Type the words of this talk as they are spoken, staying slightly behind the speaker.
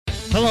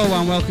Hello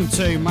and welcome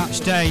to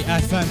Match Day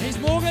FM. It's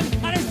Morgan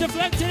and it's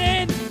deflected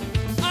in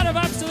out of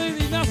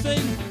absolutely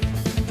nothing.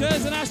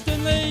 Kers and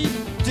Ashton lead.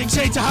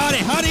 Dixie to Hardy.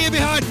 Hardy in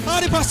behind.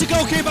 Hardy past the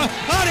goalkeeper.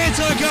 Hardy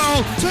into the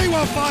goal.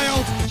 2-1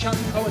 filed. Chance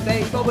for Colin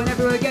Day. It's bubbling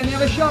everywhere again. The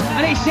other shot.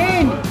 And it's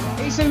in.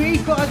 It's a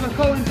recut as for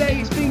Colin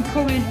Day. It's been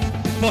coming.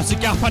 Puts a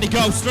gap and he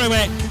goes through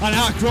it. And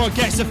Ackroyd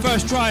gets the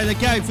first try of the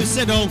game for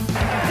Siddle.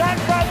 Jack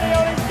Bradley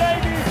on his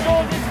debut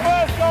scores his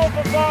first goal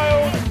for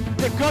Fylde.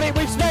 They've got it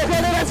with Smith.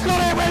 They've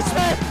got it with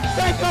Smith.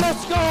 They've got to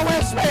score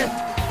with Smith.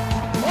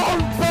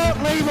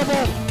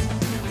 Unbelievable.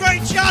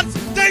 Great chance.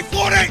 They've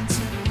won it.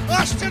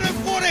 Ashton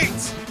have won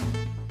it.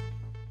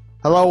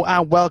 Hello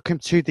and welcome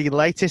to the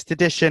latest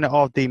edition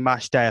of the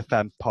Match Day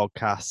FM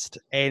podcast.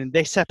 In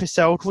this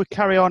episode, we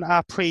carry on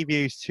our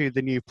previews to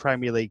the new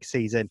Premier League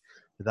season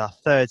with our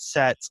third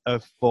set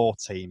of 4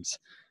 teams.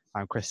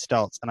 I'm Chris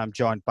Stott and I'm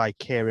joined by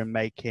Kieran,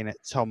 Makin,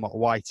 Tom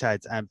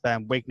Whitehead and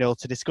Ben Wignall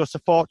to discuss the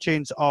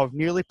fortunes of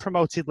newly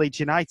promoted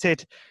Leeds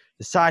United,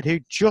 the side who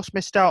just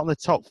missed out on the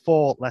top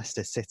 4,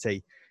 Leicester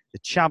City, the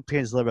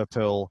champions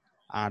Liverpool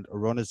and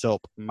runners-up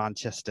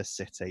Manchester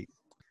City.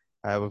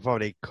 We've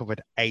already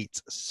covered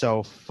 8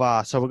 so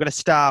far. So we're going to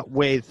start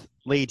with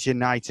Leeds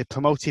United,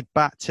 promoted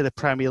back to the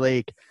Premier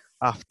League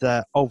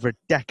after over a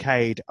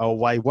decade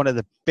away. One of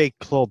the big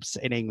clubs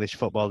in English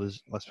football.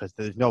 There's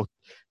no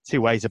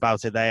two ways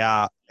about it. They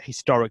are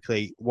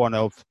historically one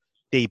of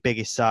the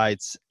biggest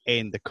sides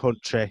in the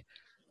country.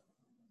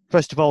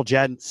 First of all,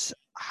 gents,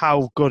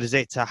 how good is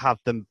it to have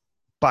them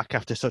back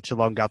after such a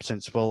long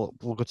absence? We'll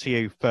go to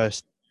you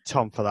first,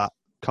 Tom, for that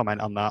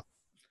comment on that.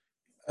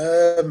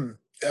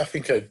 I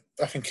think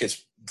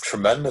it's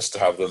tremendous to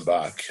have them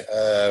back.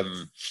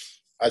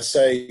 I'd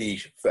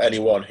say for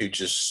anyone who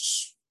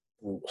just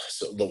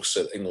sort of looks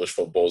at English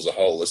football as a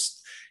whole, you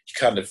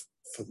kind of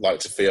like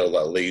to feel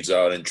that Leeds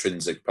are an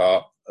intrinsic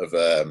part of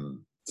the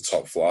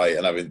top flight,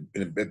 and having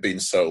been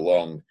so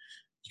long,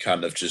 you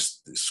kind of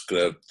just it's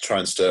going to try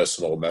and stir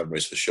some old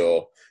memories for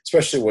sure.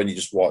 Especially when you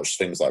just watch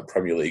things like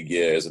Premier League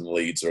years, and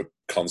Leeds are a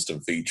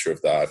constant feature of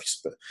that. If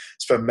you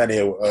spend many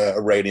a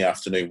rainy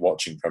afternoon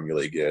watching Premier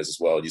League years as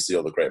well, you see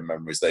all the great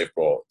memories they've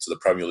brought to the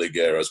Premier League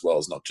era as well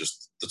as not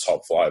just the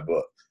top flight,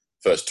 but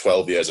first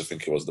 12 years, I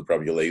think it was, the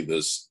Premier League.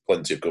 There's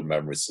plenty of good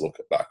memories to look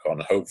back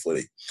on.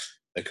 Hopefully,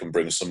 they can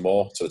bring some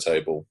more to the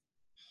table.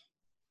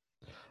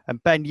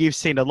 And Ben, you've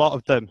seen a lot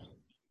of them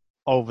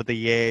over the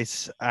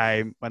years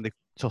when they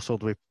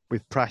tussled with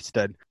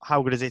Preston.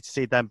 How good is it to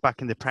see them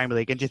back in the Premier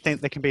League? And do you think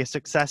they can be a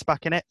success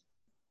back in it?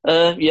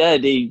 Yeah,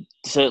 they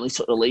certainly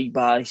took the league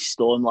by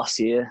storm last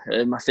year.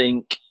 I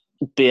think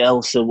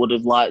Bielsa would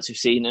have liked to have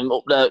seen them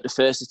up there at the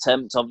first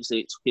attempt.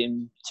 Obviously, it took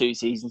him 2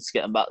 seasons to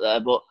get them back there.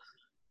 But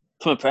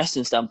from a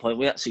Preston standpoint,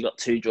 we actually got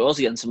 2 draws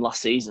against them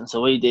last season.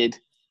 So we did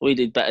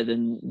better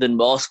than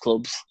most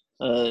clubs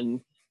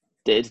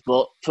did.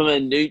 But from a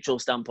neutral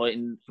standpoint,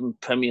 and from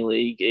Premier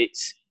League, it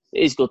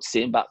is good to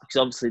see them back because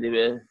obviously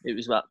it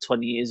was about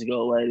 20 years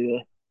ago where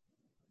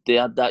they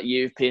had that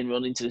European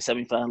run into the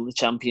semi-final of the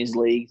Champions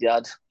League. They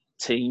had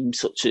teams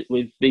such as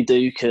with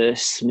Viduka,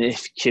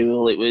 Smith,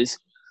 Kewell. It was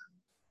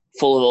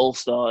full of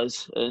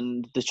all-stars,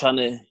 and they're trying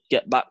to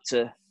get back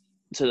to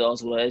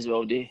those ways. They're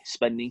already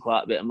spending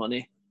quite a bit of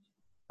money.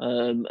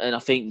 And I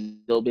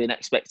think there'll be an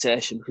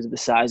expectation because of the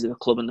size of the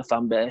club and the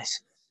fan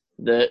base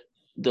that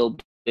they'll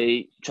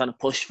be trying to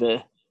push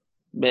for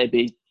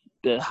maybe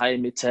the higher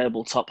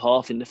mid-table top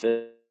half in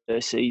the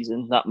first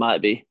season. That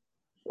might be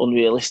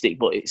unrealistic,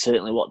 but it's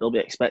certainly what they'll be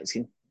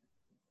expecting.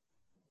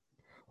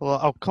 Well,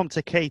 I'll come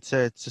to Key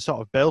to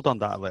sort of build on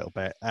that a little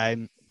bit.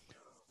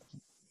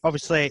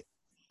 Obviously,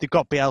 they've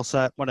got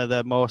Bielsa, one of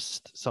the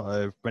most sort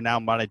of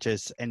renowned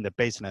managers in the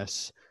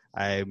business.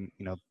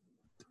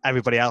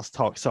 Everybody else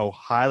talks so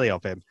highly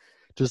of him.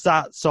 Does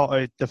that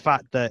sort of, the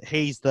fact that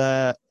he's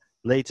the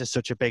lead to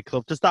such a big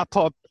club, does that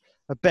put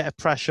a bit of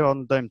pressure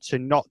on them to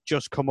not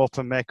just come up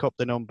and make up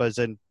the numbers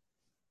and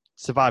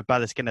survive by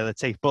the skin of the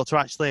teeth, but to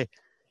actually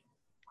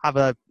have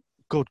a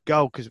good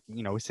go? Because,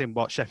 we've seen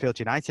what Sheffield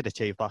United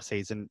achieved last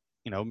season.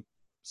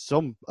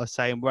 Some are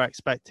saying we're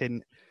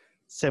expecting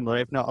similar,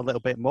 if not a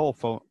little bit more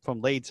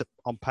from Leeds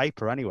on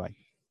paper anyway.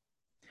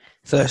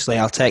 Firstly,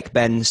 I'll take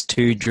Ben's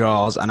 2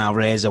 draws and I'll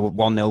raise a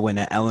 1-0 win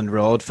at Elland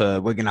Road for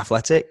Wigan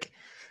Athletic.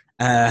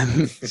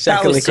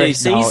 That was 2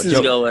 seasons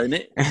ago, wasn't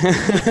it?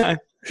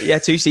 Yeah,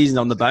 2 seasons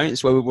on the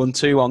bounce where we won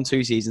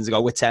 2 seasons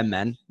ago with 10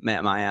 men,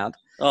 mate, my ad.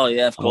 Oh,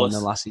 yeah, of course. The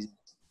last season.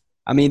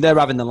 I mean, they're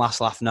having the last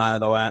laugh now,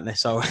 though, aren't they?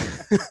 So,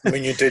 I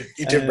mean, you did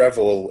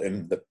revel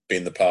in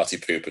being the party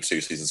pooper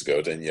 2 seasons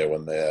ago, didn't you?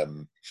 When they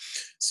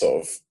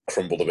sort of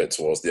crumbled a bit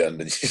towards the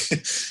end,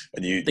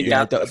 you're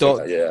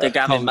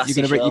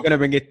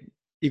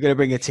gonna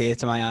bring a tear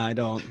to my eye,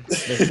 don't?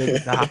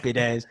 The happy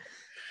days.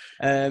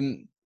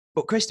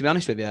 But Chris, to be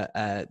honest with you,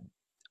 I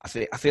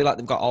feel like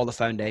they've got all the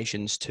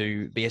foundations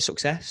to be a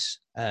success.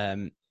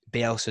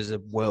 Bielsa's a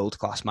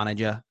world-class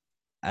manager,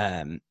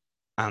 and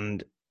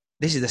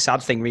this is the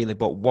sad thing, really.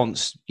 But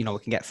once we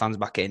can get fans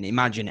back in,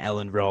 imagine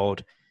Elland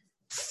Road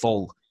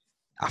full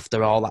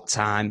after all that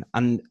time,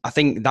 and I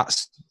think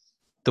that's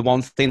the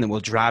one thing that will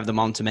drive them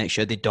on to make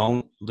sure they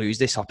don't lose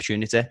this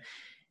opportunity.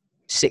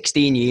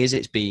 16 years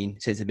it's been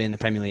since they've been in the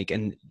Premier League,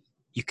 and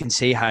you can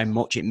see how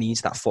much it means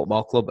to that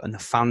football club and the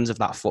fans of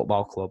that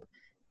football club,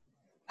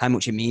 how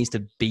much it means to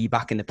be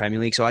back in the Premier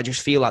League. So I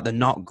just feel like they're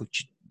not good.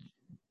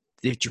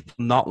 They just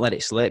not let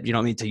it slip. You know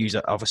what I mean? To use,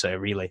 obviously, a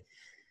really,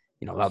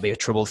 that'll be a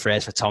troubled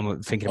phrase for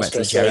Tom thinking about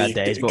the Gerrard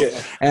days. But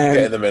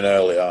getting them in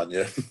early, aren't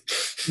you?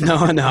 No,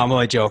 I'm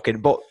only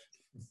joking. But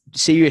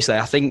seriously,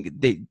 I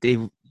think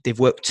they've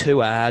worked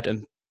too hard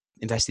and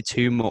invested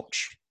too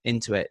much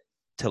into it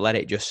to let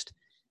it just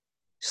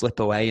slip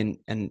away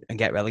and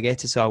get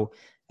relegated. So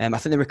I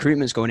think the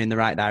recruitment's going in the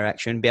right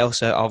direction.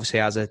 Bielsa obviously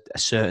has a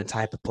certain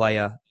type of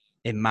player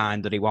in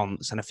mind that he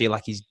wants, and I feel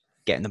like he's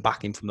getting the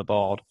backing from the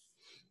board.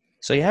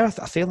 So yeah,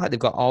 I feel like they've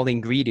got all the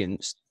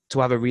ingredients to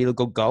have a really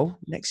good goal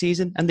next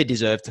season, and they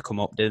deserve to come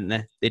up, didn't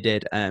they? They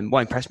did. What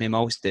impressed me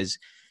most is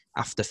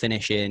after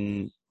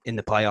finishing in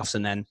the playoffs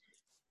and then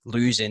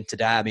losing to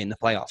Derby in the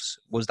playoffs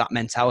was that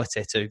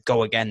mentality to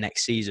go again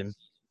next season.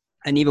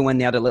 And even when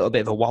they had a little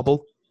bit of a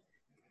wobble,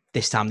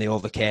 this time they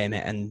overcame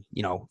it, and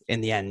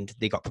in the end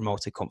they got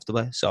promoted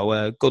comfortably.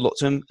 So good luck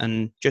to them.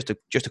 And just to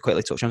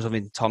quickly touch on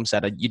something Tom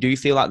said, you do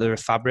feel like they're a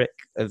fabric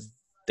of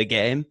the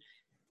game.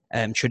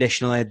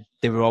 Traditionally,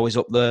 they were always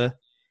up there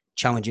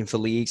challenging for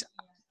leagues.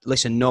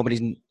 Listen,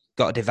 nobody's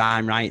got a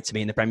divine right to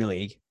be in the Premier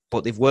League,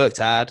 but they've worked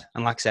hard.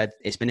 And like I said,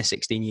 it's been a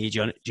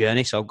 16-year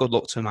journey, so good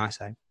luck to them, I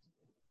say.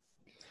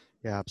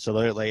 Yeah,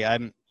 absolutely.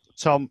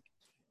 Tom,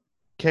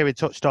 Kieran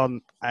touched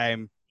on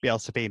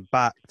Bielsa being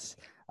backed.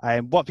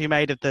 What have you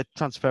made of the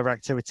transfer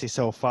activity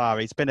so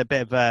far? It's been a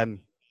bit of a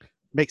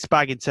mixed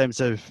bag in terms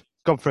of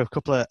gone for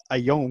a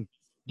young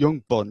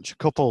bunch, a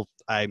couple,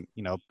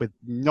 with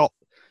not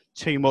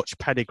too much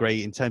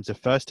pedigree in terms of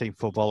first team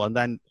football, and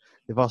then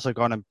they've also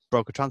gone and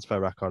broke a transfer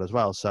record as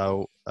well.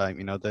 So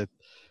they're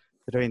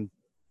doing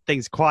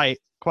things quite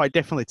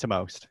differently to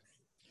most.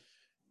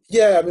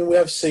 Yeah, I mean, we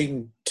have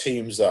seen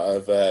teams that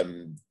have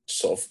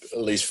sort of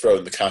at least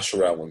thrown the cash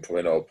around when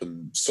coming up,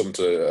 and some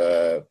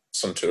to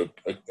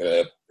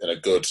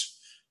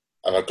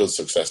have a good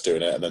success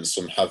doing it, and then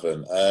some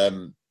haven't. I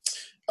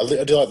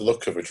do like the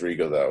look of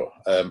Rodrigo though.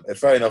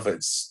 Fair enough,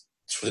 it's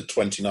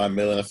 29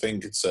 million. I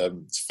think it's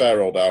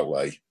fair old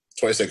outlay.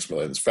 26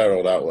 million. It's fair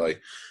old outlay.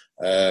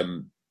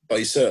 But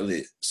he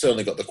certainly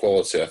got the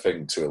quality, I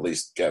think, to at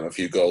least get him a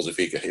few goals. If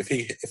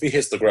he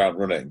hits the ground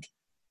running,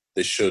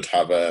 they should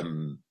have a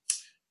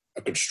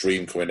good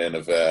stream coming in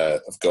of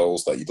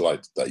goals that you'd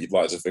like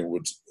to think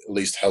would at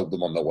least help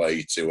them on the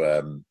way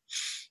to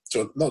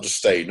not just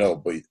staying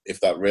up, but if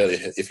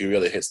he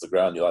really hits the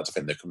ground, you like to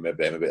think they can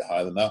maybe aim a bit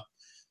higher than that.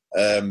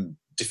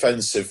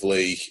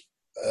 Defensively,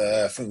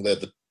 I think they're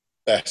the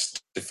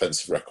best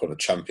defensive record in the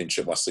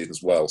Championship last season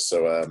as well.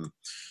 So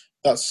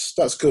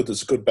that's good.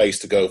 There's a good base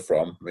to go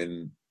from. I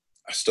mean,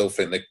 I still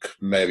think they could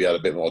maybe add a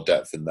bit more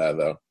depth in there,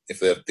 though. If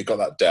they got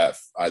that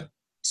depth, I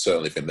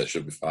certainly think they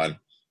should be fine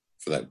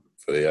for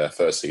the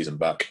first season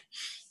back.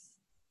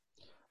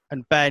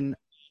 And Ben,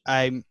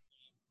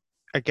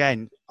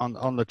 again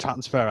on the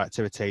transfer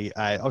activity,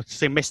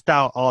 obviously missed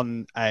out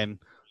on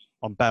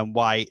Ben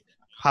White.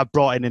 Have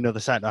brought in another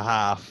centre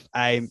half.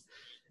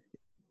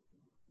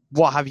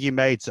 What have you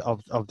made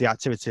of the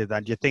activity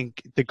then? Do you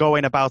think they're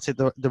going about it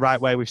the right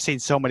way? We've seen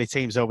so many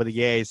teams over the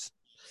years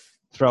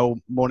throw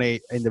money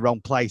in the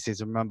wrong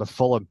places. I remember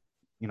Fulham,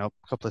 a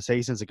couple of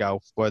seasons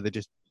ago, where they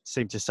just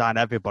seemed to sign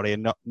everybody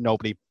and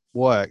nobody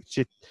worked.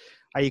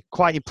 Are you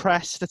quite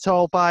impressed at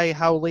all by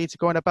how Leeds are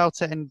going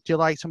about it? And do you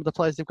like some of the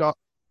players they've got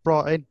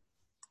brought in?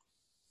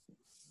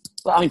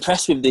 Well, I'm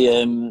impressed with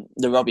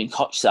the Robin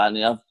Koch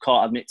signing. I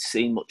can't admit to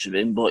seeing much of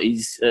him, but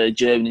he's a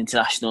German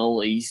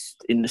international. He's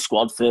in the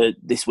squad for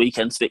this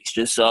weekend's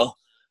fixtures, so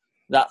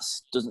that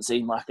doesn't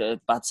seem like a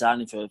bad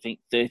signing for, I think,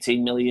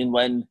 13 million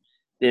when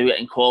they were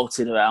getting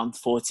quoted around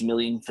 40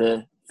 million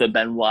for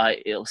Ben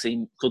White.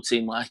 Could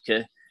seem like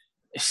a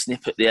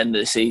snip at the end of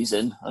the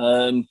season.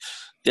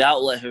 The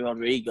outlet for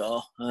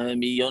Rodrigo,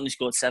 he only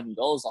scored 7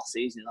 goals last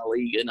season in La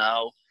Liga.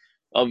 Now,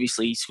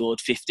 obviously, he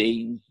scored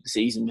 15 the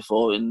season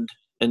before and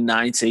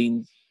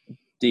 19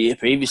 the year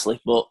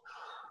previously, but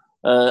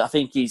I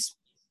think he's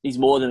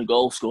more than a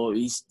goal scorer.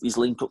 His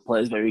link-up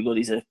play is very good.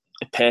 He's a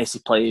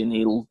pacey player, and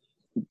he'll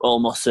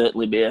almost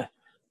certainly be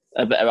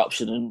a better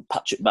option than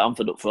Patrick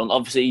Bamford up front.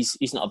 Obviously,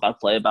 he's not a bad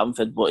player,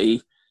 Bamford, but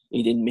he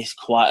did miss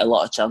quite a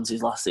lot of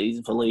chances last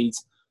season for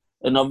Leeds.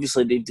 And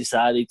obviously, they've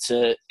decided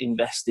to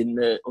invest in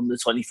the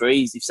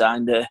under-23s. They've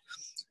signed a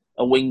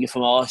winger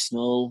from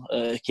Arsenal,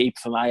 a keeper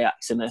from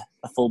Ajax, and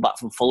a full-back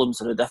from Fulham,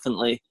 so they're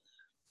definitely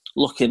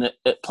looking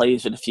at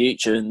players for the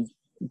future, and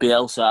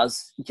Bielsa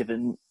has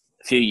given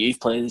a few youth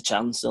players a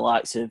chance. The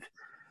likes of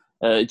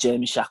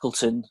Jamie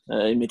Shackleton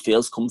in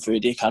midfield's come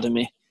through the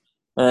academy.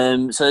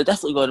 So they're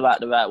definitely going about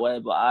the right way,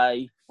 but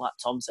like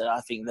Tom said,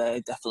 I think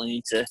they definitely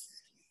need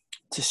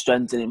to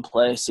strengthen in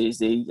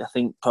places. I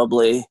think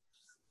probably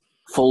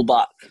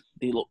full-back,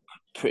 they look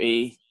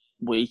pretty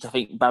weak. I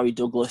think Barry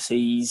Douglas,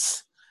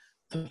 he's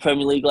for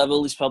Premier League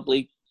level, is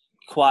probably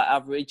quite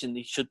average, and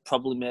they should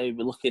probably maybe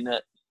be looking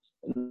at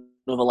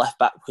another left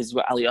back because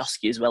we've got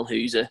Alioski as well,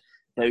 who's a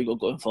very good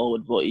going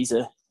forward, but he's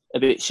a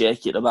bit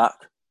shaky at the back.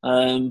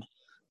 And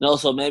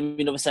also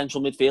maybe another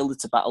central midfielder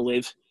to battle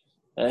with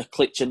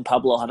Klitsch and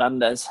Pablo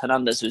Hernandez.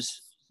 Hernandez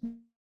was one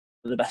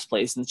of the best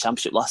players in the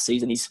Championship last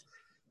season. He's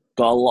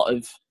got a lot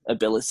of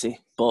ability,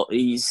 but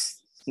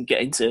he's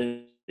getting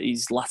to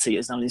his latter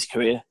years now in his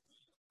career.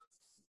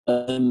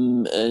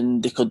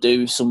 And they could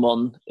do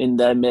someone in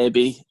there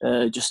maybe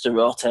just to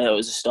rotate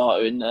as a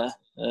starter in there.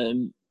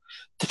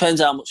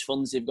 Depends how much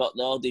funds they've got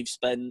though. They've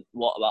spent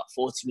about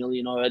 40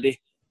 million already.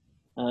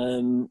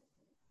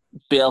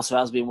 Bielsa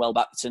has been well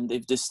backed, and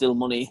if there's still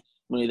money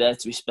there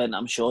to be spent,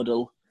 I'm sure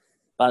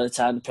by the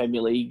time the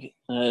Premier League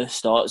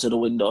starts or the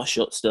window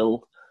shuts,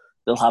 they'll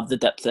have the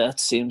depth there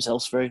to see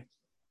themselves through.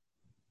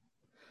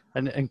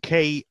 And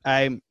Key,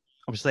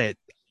 obviously,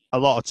 a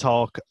lot of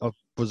talk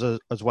was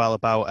as well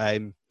about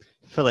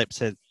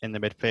Phillips in the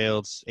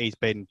midfields. He's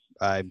been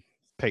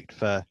picked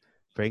for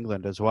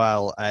England as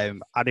well.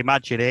 I'd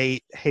imagine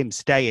him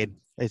staying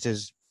is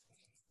as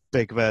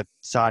big of a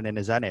signing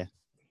as any.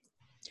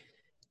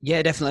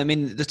 Yeah, definitely. I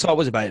mean, the talk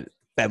was about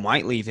Ben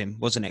White leaving,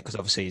 wasn't it? Because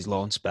obviously his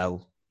loan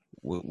spell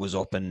was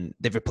up, and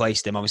they've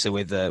replaced him obviously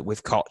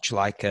with Koch,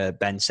 like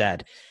Ben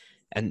said,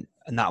 and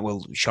that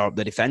will shore up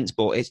the defence.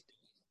 But it's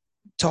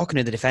talking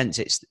of the defence,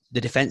 it's the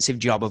defensive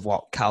job of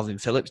what Calvin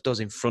Phillips does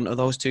in front of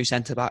those two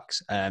centre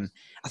backs. I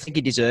think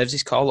he deserves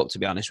his call up, to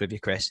be honest with you,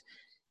 Chris.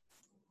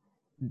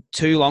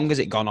 Too long has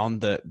it gone on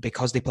that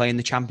because they play in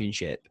the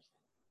Championship,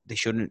 they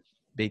shouldn't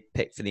be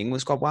picked for the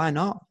England squad. Why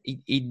not?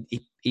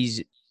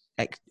 He's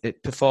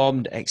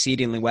performed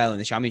exceedingly well in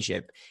the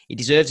Championship. He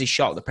deserves his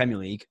shot at the Premier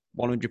League,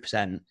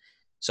 100%.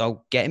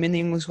 So get him in the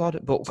England squad.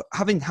 But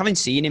having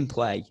seen him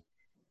play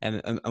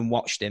and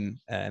watched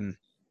him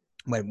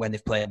when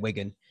they've played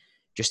Wigan,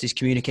 just his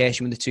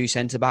communication with the two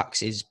centre backs,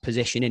 his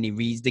positioning, he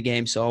reads the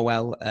game so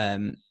well.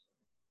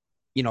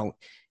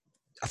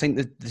 I think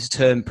the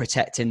term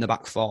protecting the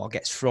back four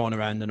gets thrown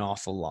around an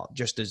awful lot.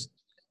 Just as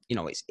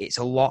it's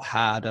a lot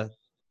harder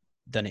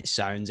than it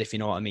sounds, if you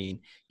know what I mean.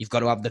 You've got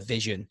to have the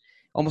vision.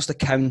 Almost a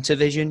counter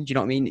vision. Do you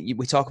know what I mean?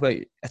 We talk about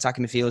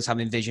attacking midfielders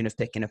having vision of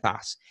picking a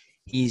pass.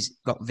 He's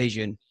got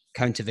vision,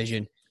 counter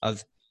vision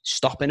of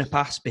stopping a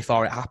pass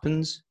before it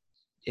happens,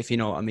 if you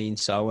know what I mean.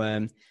 So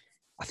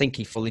I think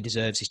he fully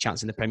deserves his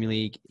chance in the Premier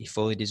League. He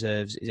fully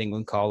deserves his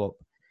England call-up.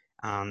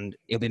 And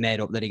he'll be made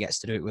up that he gets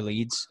to do it with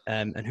Leeds.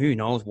 And who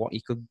knows what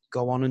he could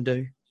go on and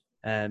do,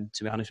 to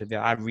be honest with you.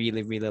 I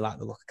really, really like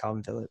the look of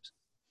Calvin Phillips.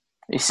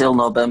 He's still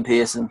not Ben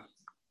Pearson.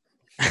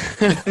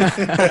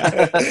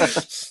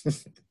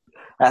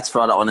 Let's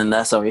throw that one in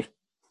there, sorry.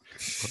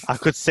 I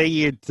could see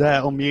you'd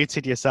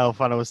unmuted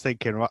yourself, and I was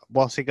thinking,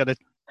 what's he going to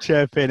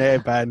chirp in here,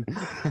 Ben?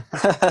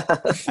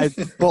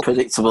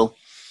 Predictable.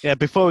 Yeah,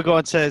 before we go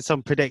on to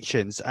some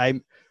predictions,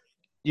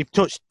 you've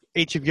touched,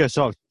 each of you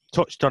sort of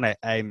touched on it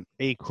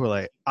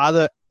equally. Are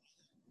there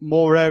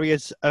more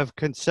areas of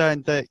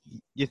concern that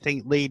you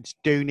think Leeds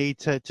do need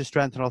to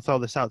strengthen? I'll throw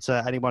this out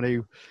to anyone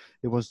who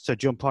wants to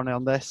jump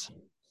on this.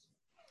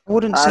 I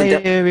wouldn't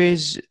say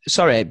areas...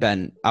 Sorry,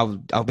 Ben.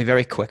 I'll be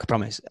very quick, I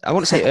promise. I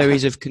wouldn't say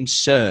areas of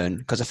concern,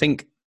 because I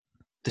think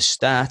the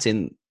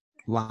starting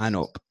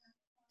lineup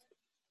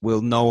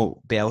will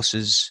know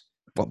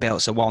what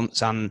Bielsa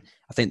wants, and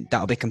I think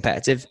that'll be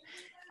competitive.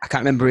 I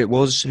can't remember who it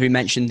was who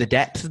mentioned the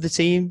depth of the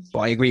team, but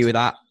I agree with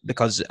that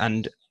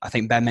and I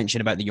think Ben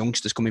mentioned about the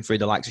youngsters coming through,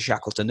 the likes of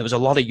Shackleton. There was a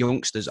lot of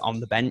youngsters on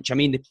the bench. I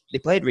mean, they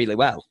played really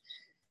well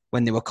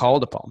when they were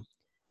called upon,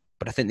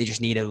 but I think they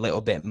just need a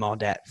little bit more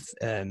depth.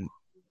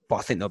 But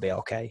I think they'll be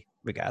okay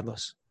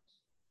regardless.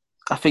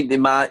 I think they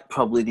might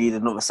probably need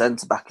another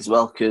centre-back as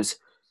well, because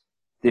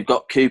they've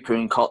got Cooper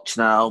and Koch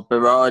now.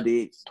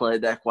 Berardi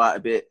played there quite a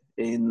bit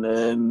in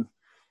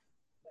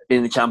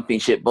the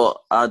Championship, but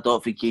I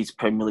don't think he's a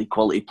Premier League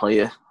quality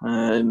player.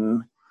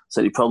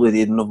 So they probably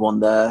need another one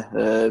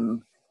there.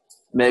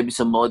 Maybe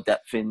some more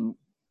depth in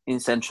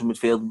central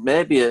midfield.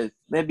 Maybe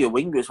a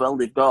winger as well.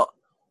 They've got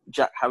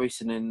Jack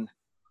Harrison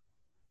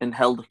and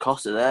Helder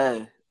Costa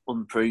there,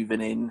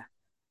 unproven in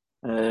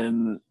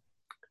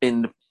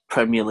the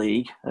Premier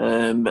League.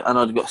 I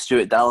know they've got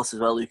Stuart Dallas as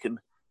well, who can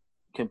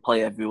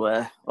play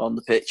everywhere on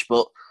the pitch.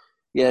 But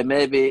yeah,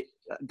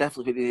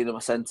 definitely they need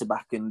a centre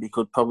back, and they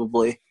could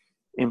probably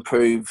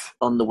improve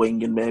on the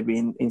wing and maybe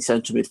in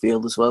central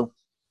midfield as well.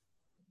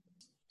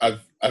 I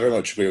very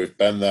much agree with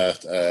Ben there,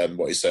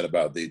 what he's saying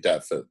about the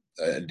depth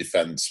in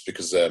defence,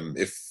 because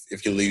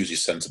if you lose your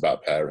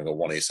centre-back pairing or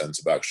one of your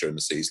centre-backs during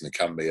the season, it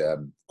can be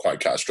quite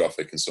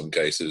catastrophic in some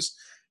cases,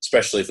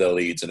 especially if they're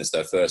Leeds and it's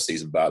their first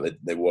season back.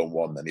 They won't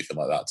want anything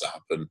like that to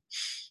happen.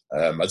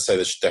 I'd say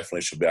they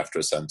definitely should be after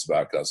a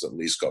centre-back that's at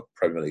least got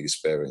Premier League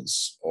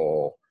experience,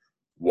 or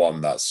one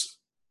that's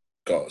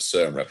got a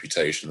certain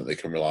reputation that they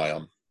can rely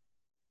on.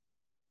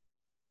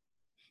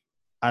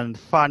 And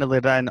finally,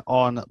 then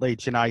on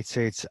Leeds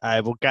United,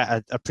 we'll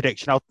get a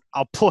prediction.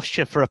 I'll push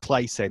you for a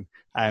placing.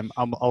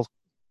 I'll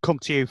come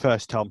to you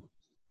first, Tom.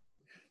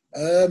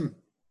 I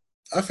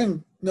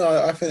think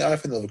they'll have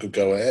a good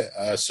go at it.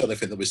 I certainly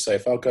think they'll be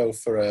safe. I'll go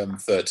for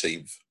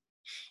 13th.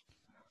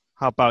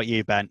 How about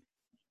you, Ben?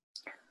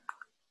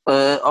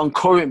 On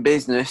current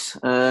business,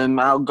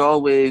 I'll go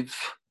with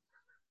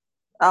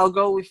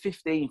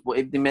 15th. But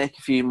if they make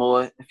a few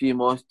more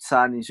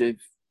signings with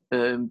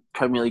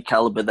Premier League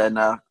calibre, then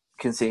I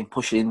can see him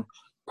pushing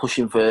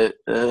for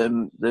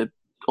the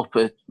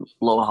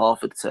lower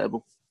half of the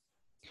table.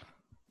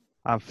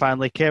 And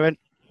finally, Kieran.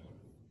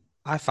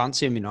 I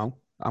fancy him.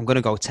 I'm going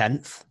to go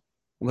 10th.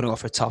 I'm going to go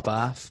for a top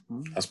half.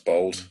 That's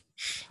bold.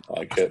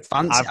 I like it.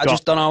 I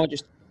just don't know.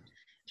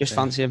 Just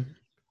fancy him.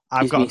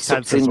 I've got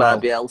 10th as well.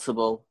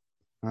 Beelzebub.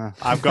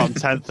 I've got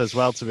 10th as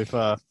well, to be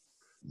fair.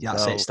 Yeah,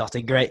 that's it,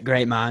 Stotty.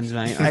 Great minds,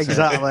 mate.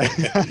 Exactly.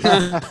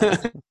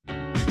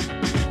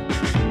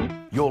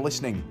 You're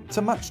listening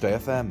to Matchday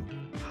FM.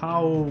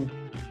 How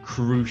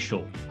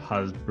crucial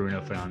has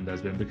Bruno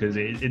Fernandes been? Because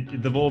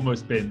they've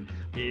almost been...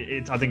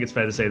 I think it's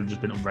fair to say they've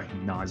just been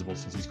unrecognisable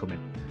since he's come in.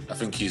 I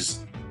think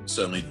he's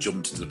certainly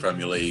jumped into the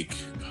Premier League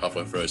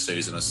halfway through a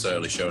season and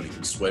certainly shown he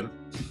can swim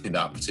in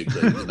that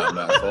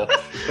metaphor.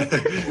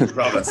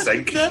 Rather than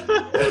sink.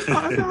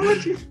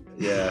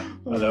 Yeah,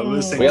 I know.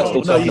 We're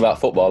still talking about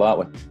football,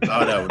 aren't we?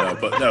 I know,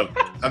 but no.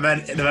 I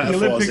meant in the metaphor.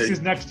 The Olympics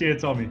is next year,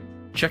 Tommy.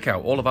 Check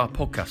out all of our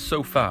podcasts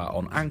so far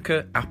on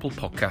Anchor, Apple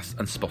Podcasts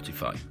and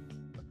Spotify.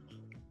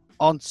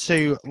 On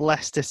to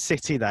Leicester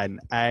City then.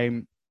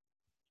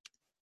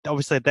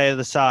 Obviously, they're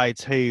the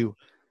sides who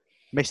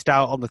missed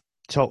out on the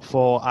top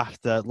four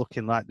after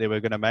looking like they were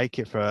going to make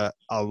it for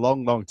a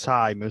long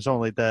time. It was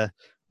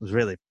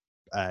really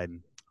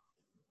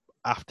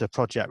after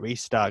Project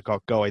Restart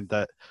got going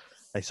that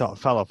they sort of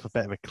fell off a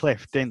bit of a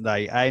cliff, didn't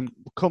they?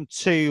 Come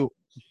to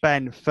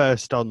Ben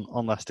first on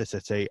Leicester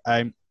City.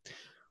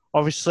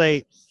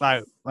 Obviously,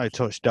 like I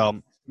touched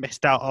on,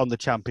 missed out on the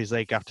Champions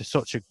League after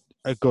such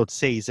a good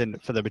season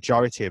for the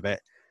majority of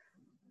it.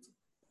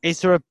 Is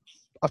there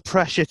a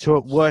pressure to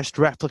at worst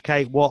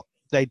replicate what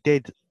they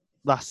did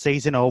last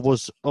season, or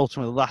was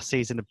ultimately last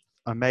season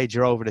a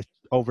major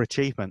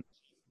overachievement?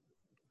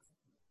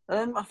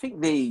 I think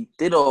they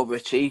did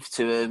overachieve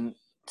to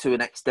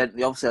an extent.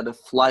 They obviously had a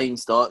flying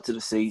start to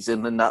the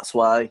season, and that's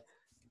why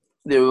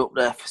they were up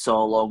there for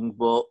so long.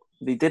 But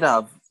they did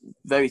have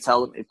very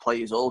talented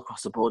players all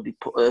across the board. They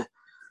put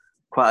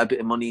quite a bit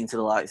of money into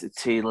the likes of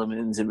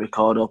Tielemans and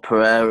Ricardo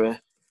Pereira.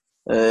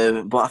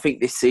 But I think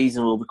this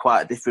season will be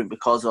quite different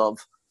because of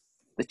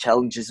the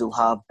challenges they'll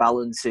have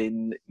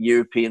balancing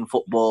European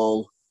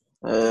football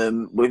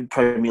with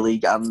Premier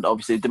League and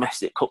obviously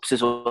domestic cups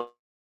as well.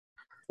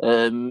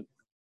 They'll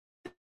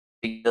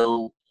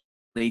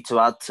need to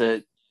add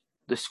to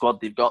the squad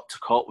they've got to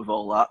cope with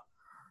all that.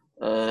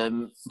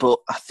 But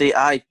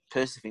I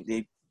personally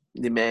think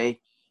they may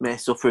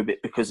suffer a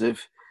bit because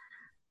of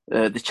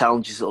the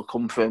challenges that'll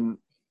come from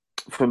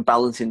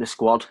balancing the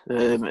squad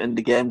and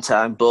the game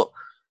time. But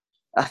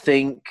I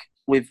think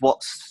with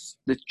what's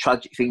the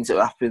tragic things that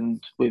have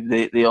happened with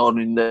the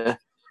owner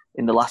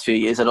in the last few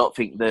years, I don't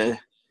think the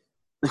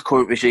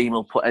current regime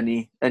will put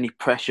any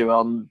pressure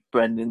on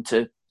Brendan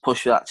to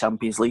push for that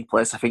Champions League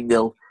place. I think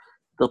they'll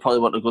probably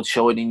want a good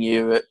showing in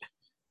Europe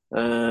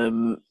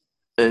and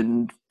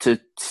to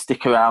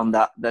stick around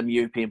them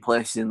European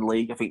places in the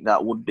league. I think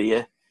that would be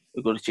a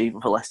good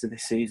achievement for Leicester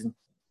this season.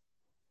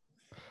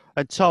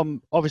 And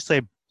Tom,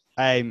 obviously,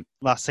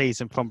 last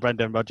season from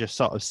Brendan Rodgers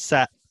sort of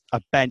set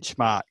a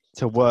benchmark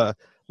to where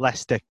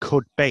Leicester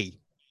could be.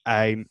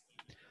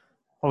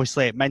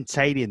 Obviously,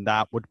 maintaining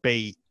that would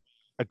be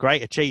a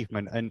great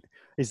achievement. And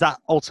is that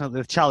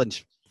ultimately the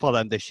challenge for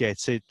them this year,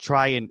 to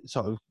try and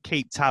sort of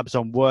keep tabs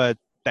on where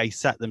they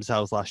set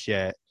themselves last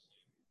year?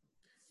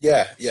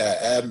 Yeah.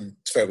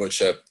 It's very much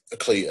a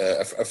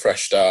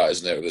fresh start,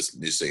 isn't it, with this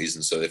new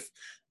season? So I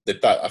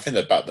think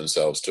they've backed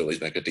themselves to at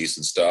least make a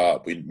decent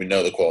start. We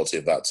know the quality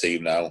of that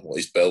team now, what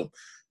he's built,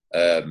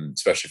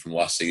 especially from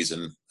last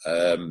season.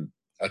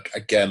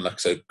 Again, like I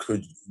said,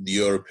 could the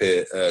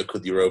Europa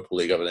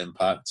League have an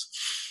impact?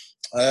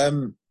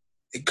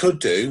 It could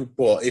do,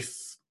 but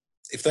if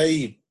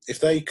they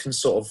can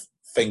sort of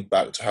think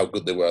back to how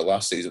good they were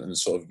last season and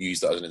sort of use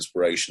that as an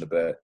inspiration a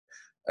bit,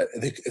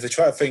 if they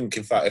try to think,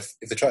 in fact,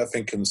 if they try to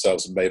think of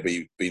themselves and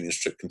maybe being in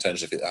strict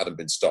contention, if it hadn't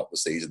been stopped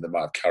this season, they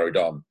might have carried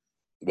on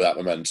with that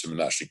momentum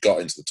and actually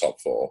got into the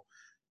top four.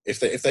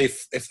 If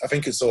I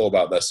think it's all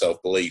about their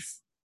self-belief.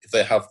 If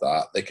they have that,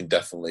 I think they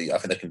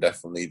can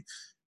definitely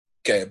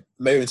get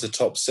maybe into the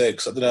top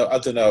six. I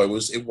don't know.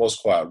 It was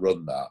quite a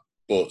run, that,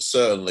 but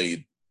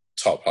certainly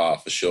top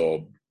half for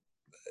sure.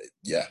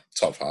 Yeah,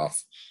 top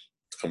half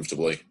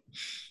comfortably.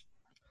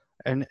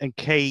 And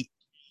Kate,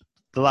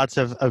 the lads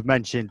have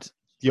mentioned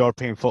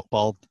European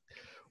football.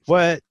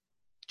 Where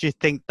do you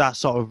think that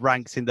sort of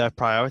ranks in their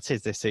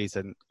priorities this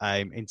season,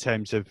 in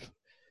terms of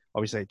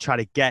obviously trying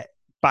to get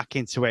back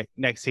into it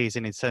next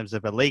season in terms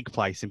of a league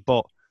placing?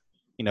 But,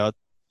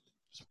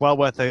 it's well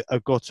worth a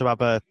go to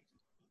have a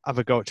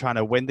go at trying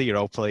to win the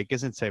Europa League,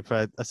 isn't it,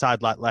 for a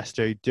side like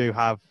Leicester who do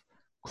have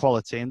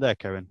quality in there,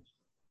 Kieran?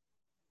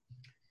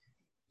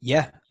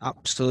 Yeah,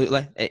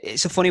 absolutely.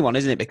 It's a funny one,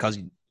 isn't it? Because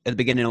at the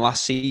beginning of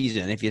last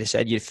season, if you'd have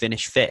said you'd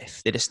finish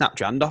fifth, they'd have snapped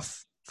your hand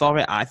off for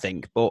it, I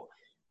think. But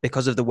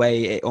because of the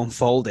way it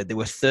unfolded, they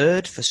were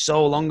third for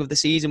so long of the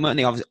season, weren't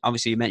they?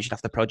 Obviously, you mentioned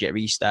after Project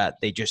Restart,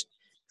 they just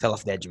fell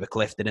off the edge of a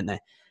cliff, didn't they?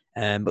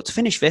 But to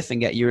finish fifth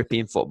and get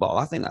European football,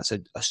 I think that's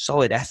a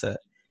solid effort.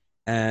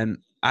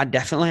 I'd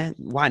definitely,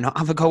 why not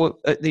have a go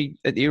at the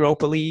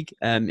Europa League?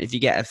 If you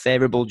get a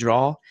favourable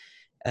draw,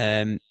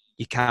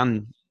 you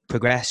can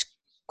progress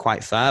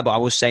quite far. But I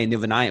was saying the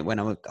other night when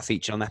I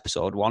featured on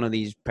episode 1 of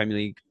these Premier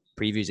League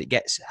previews, it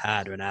gets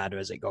harder and harder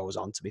as it goes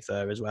on, to be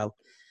fair, as well.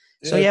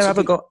 So have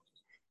a go.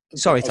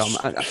 Sorry, Tom.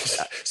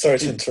 Sorry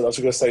to interrupt. I was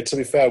going to say, to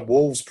be fair,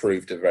 Wolves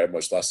proved it very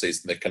much last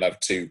season. They can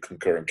have 2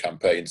 concurrent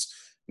campaigns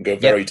and go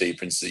very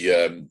deep into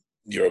the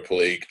Europa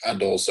League,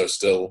 and also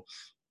still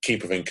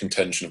keep within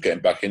contention of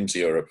getting back into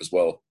Europe as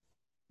well.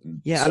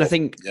 And I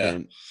think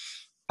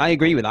I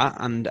agree with that,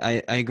 and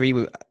I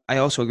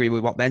also agree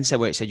with what Ben said,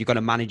 where he said you've got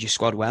to manage your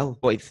squad well.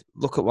 But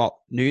look at what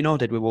Nuno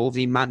did with Wolves.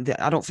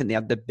 I don't think they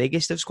had the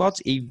biggest of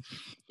squads. He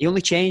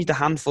only changed a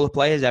handful of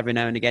players every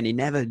now and again. He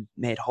never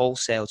made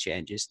wholesale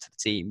changes to the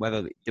team,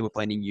 whether they were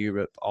playing in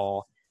Europe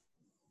or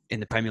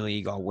in the Premier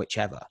League or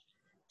whichever.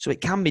 So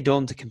it can be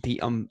done to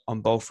compete on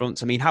both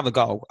fronts. I mean, have a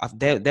go.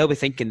 They'll be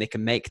thinking they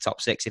can make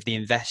top 6 if they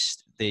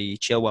invest the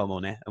Chilwell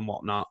money and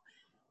whatnot.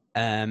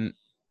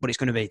 But it's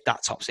going to be,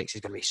 that top 6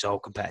 is going to be so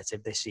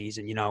competitive this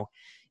season. You know,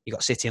 you've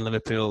got City and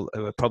Liverpool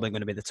who are probably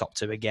going to be the top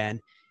 2 again.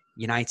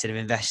 United have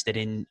invested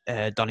in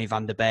Donny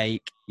van der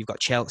Beek. You've got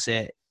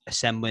Chelsea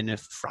assembling a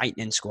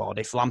frightening squad.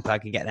 If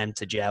Lampard can get them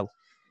to gel,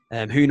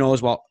 who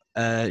knows what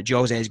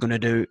Jose is going to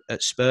do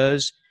at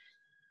Spurs.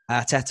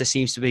 Arteta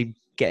seems to be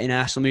getting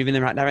Arsenal moving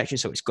in the right direction,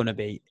 so it's going to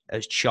be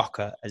as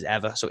chocker as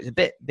ever. So it's a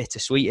bit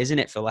bittersweet, isn't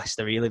it, for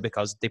Leicester, really,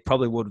 because they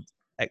probably would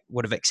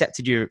have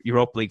accepted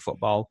Europa League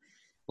football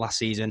last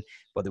season,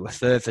 but they were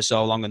third for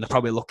so long, and they're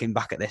probably looking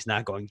back at this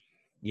now going,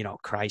 you know,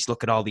 Christ,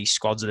 look at all these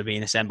squads that are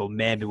being assembled.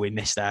 Maybe we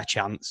missed our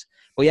chance.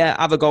 But yeah,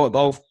 have a go at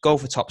both. Go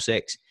for top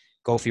 6.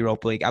 Go for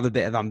Europa League. Have a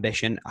bit of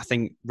ambition. I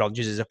think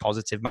Rodgers is a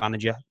positive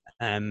manager,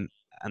 and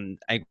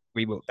I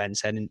agree with what Ben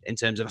said in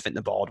terms of I think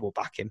the board will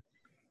back him.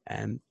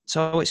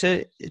 So it's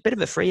a bit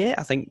of a free hit,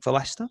 I think, for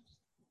Leicester.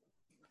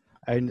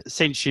 And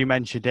since you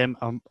mentioned him,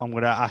 I'm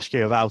going to ask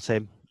you about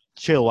him.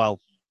 Chilwell,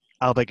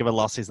 how big of a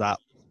loss is that?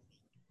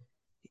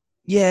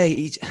 Yeah,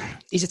 he's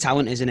a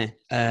talent, isn't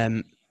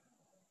he?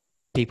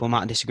 People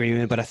might disagree with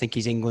me, but I think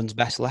he's England's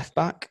best left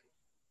back.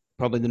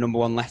 Probably the number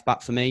 1 left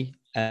back for me.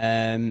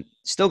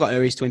 Still got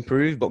areas to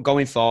improve, but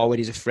going forward,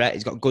 he's a threat.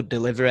 He's got good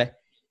delivery.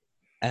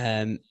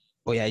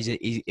 But yeah,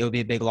 he'll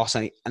be a big loss.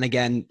 And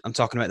again, I'm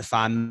talking about the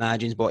fine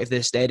margins. But if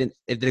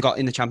they got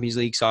in the Champions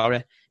League,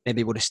 maybe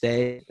he would have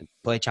stayed and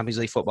played Champions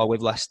League football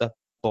with Leicester.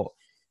 But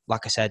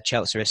like I said,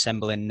 Chelsea are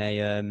assembling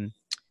a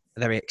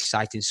very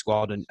exciting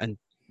squad, and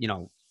you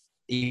know,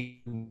 he's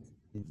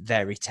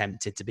very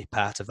tempted to be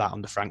part of that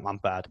under Frank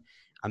Lampard.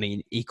 I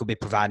mean, he could be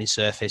providing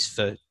surface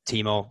for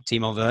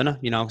Timo Werner,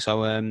 you know.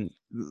 So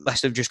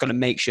Leicester have just got to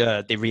make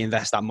sure they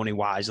reinvest that money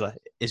wisely,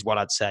 is what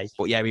I'd say.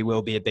 But yeah, he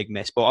will be a big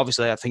miss. But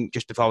obviously, I think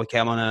just before we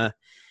came on,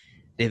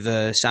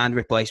 they've signed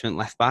replacement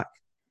left back.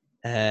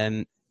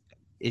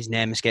 His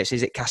name escapes.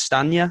 Is it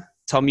Castagna?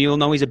 Tom, you'll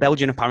know he's a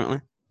Belgian,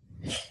 apparently.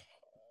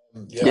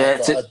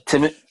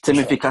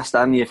 Timothy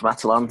Castagna from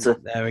Atalanta.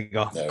 There we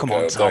go. Come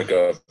on, Tom.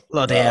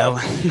 Bloody hell.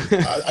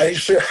 I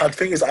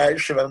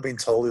remember being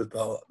told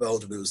about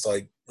Belgium. It was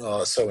like,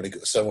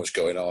 so much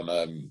going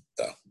on.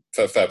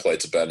 Fair play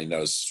to Ben. He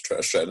knows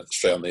straight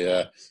on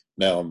the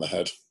nail on the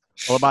head.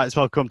 Well, I might as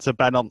well come to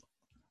Ben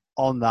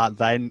on that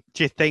then.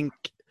 Do you think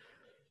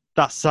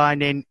that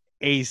signing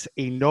is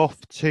enough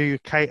to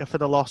cater for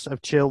the loss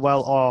of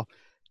Chilwell, or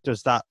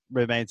does that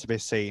remain to be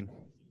seen?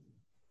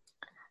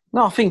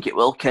 No, I think it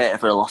will cater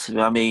for the loss of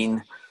him. I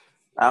mean,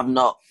 I've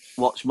not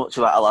watched much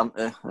of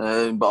Atalanta,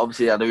 but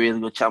obviously had a really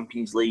good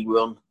Champions League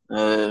run.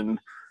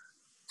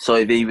 So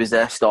if he was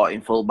their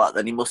starting fullback,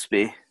 then he must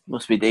be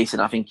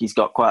decent. I think he's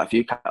got quite a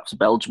few caps for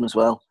Belgium as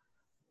well.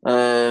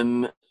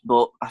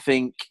 But I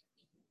think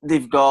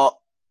they've got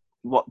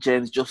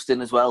James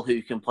Justin as well,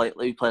 who played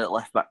at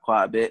left back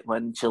quite a bit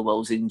when Chilwell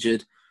was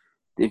injured.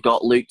 They've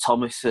got Luke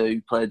Thomas,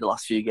 who played the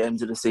last few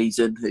games of the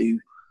season, who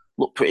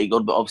looked pretty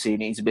good, but obviously he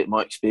needs a bit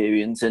more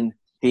experience, and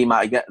he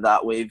might get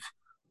that with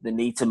the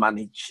need to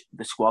manage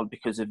the squad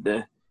because of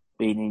the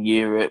being in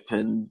Europe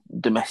and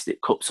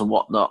domestic cups and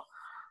whatnot.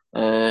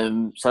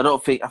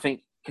 So I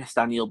think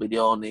Castagna will be the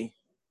only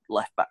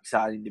left back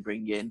signing to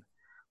bring in.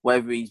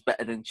 Whether he's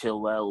better than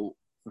Chilwell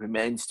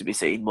remains to be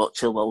seen, but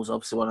Chilwell's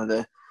obviously one of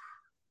the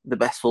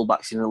best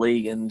fullbacks in the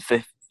league, and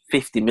for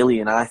 50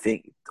 million, I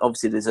think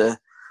obviously there's a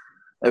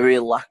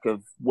real lack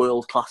of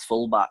world-class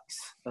fullbacks,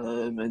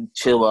 and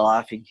Chilwell,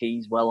 I think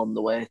he's well on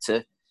the way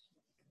to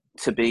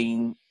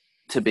being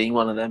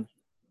one of them.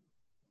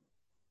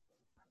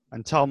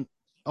 And Tom,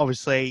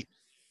 obviously,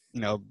 you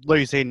know,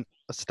 losing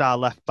a star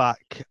left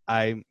back,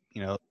 you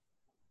know,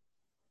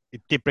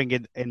 it did bring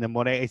in the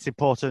money. It's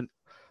important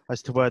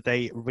as to where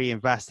they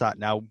reinvest that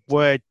now.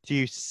 Where do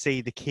you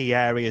see the key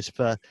areas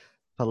for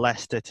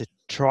Leicester to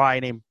try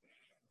and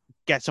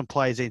get some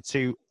players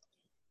into,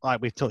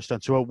 like we've touched on,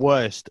 to a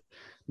worst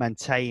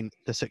maintain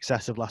the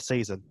success of last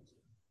season?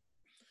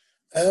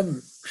 I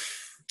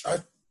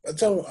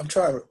don't. I'm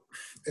trying.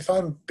 If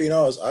I'm being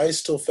honest, I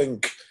still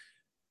think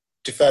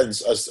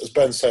defence, as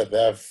Ben said,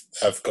 they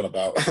have gone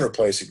about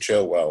replacing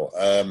Chilwell.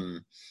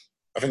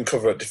 I think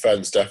cover at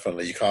defence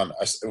definitely you can't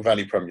with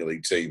any Premier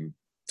League team.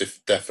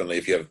 Definitely,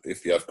 if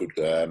you have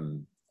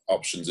good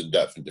options and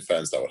depth in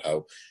defence, that would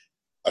help.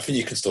 I think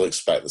you can still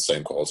expect the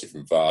same quality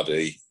from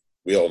Vardy.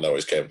 We all know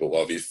he's capable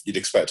of. You'd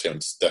expect him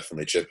to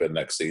definitely chip in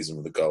next season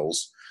with the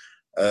goals.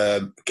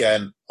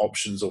 Again,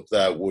 options up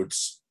there would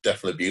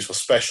definitely be useful,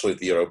 especially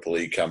the Europa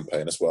League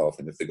campaign as well. I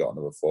think if they got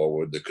another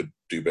forward, they could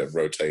do a bit of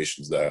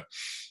rotations there,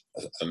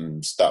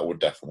 and that would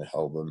definitely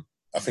help them.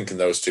 I think in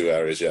those two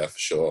areas, yeah, for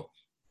sure.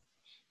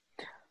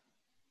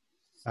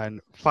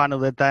 And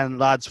finally then,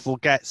 lads, we'll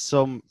get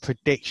some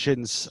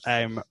predictions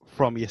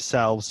from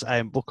yourselves.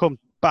 We'll come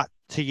back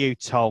to you,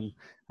 Tom,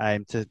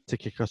 to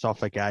kick us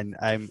off again.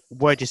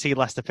 Where do you see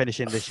Leicester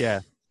finishing this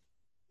year?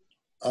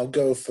 I'll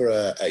go for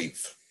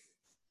 8th.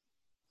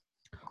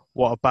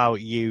 What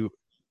about you,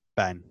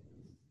 Ben?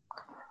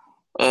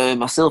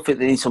 I still think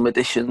they need some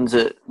additions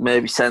at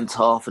maybe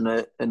centre-half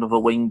and another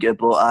winger,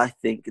 but I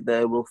think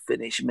they will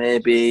finish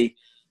maybe...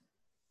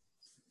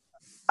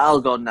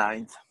 I'll go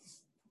 9th.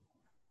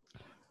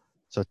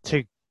 So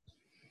 2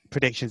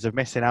 predictions of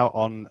missing out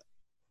on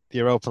the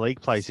Europa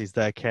League places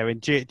there, Kieran.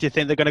 Do you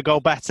think they're going to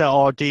go better,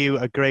 or do you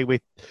agree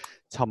with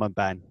Tom and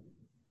Ben?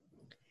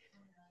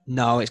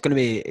 No, it's going to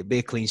be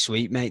a clean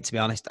sweep, mate, to be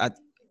honest. I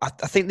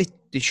think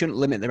they shouldn't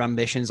limit their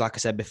ambitions, like I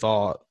said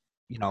before,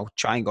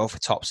 try and go for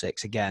top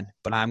 6 again.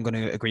 But I'm going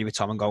to agree with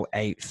Tom and go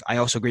 8th. I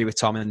also agree with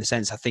Tom in the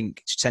sense I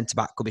think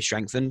centre-back could be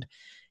strengthened.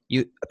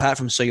 Apart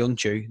from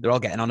Soyuncu, they're all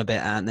getting on a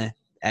bit, aren't they?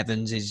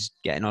 Evans is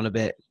getting on a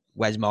bit.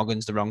 Wes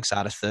Morgan's the wrong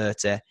side of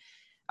 30. I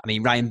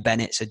mean, Ryan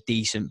Bennett's a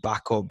decent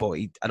backup, but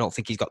I don't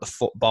think he's got the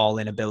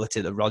footballing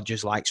ability that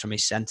Rodgers likes from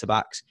his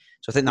centre-backs.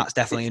 So I think that's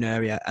definitely an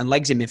area. And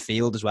legs in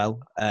midfield as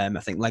well. I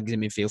think legs in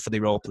midfield for the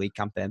Europa League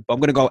campaign. But I'm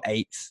going to go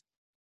 8th.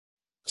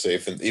 So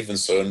even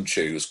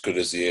Soyuncu, as good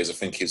as he is, I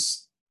think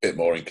he's a bit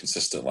more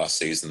inconsistent last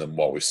season than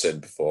what we've seen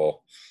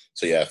before.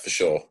 So yeah, for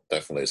sure,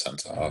 definitely a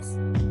centre-half.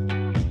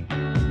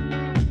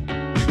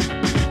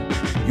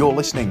 You're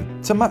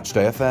listening to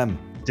Matchday FM.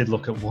 Did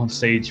look at one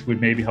stage we'd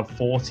maybe have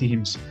 4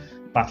 teams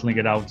battling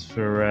it out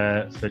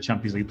for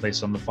Champions League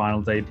place on the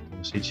final day.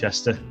 Obviously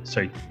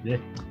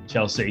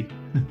Chelsea.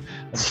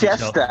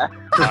 Chester.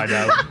 I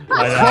know.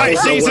 Quite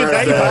season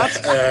they've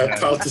had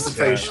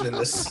participation in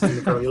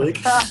the Premier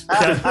League.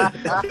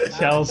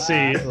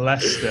 Chelsea,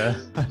 Leicester,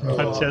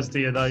 Manchester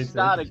United.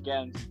 Start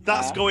again.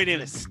 That's going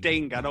in a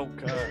sting. I don't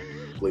care.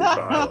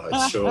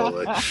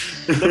 Surely.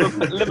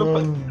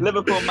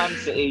 Liverpool, Man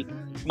City,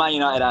 Man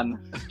United and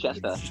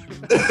Chester.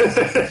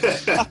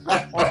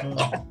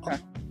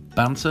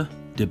 Banter,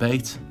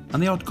 debate,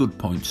 and the odd good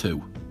point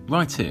too,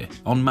 right here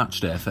on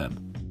Matchday FM.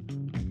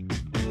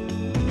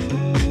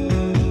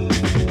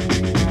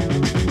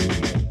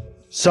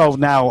 So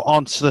now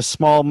on to the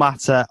small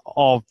matter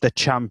of the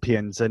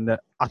champions, and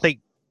I think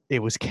it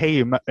was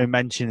Kieran who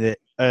mentioned it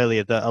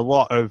earlier that a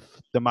lot of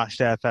the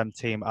Matchday FM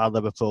team are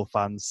Liverpool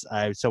fans.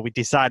 So we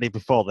decided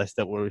before this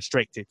that we're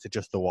restricted to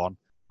just the one.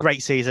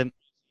 Great season,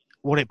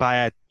 won it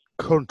by a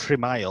country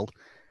mile.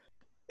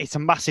 It's a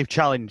massive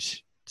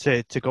challenge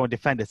to go and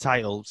defend a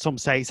title. Some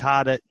say it's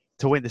harder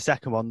to win the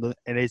second one than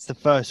it is the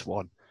first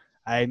one.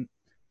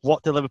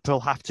 What do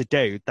Liverpool have to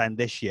do then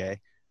this year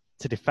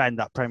to defend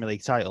that Premier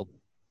League title?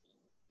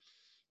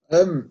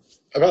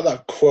 About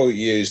that quote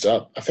used,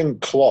 I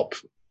think Klopp,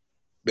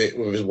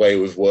 with his way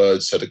with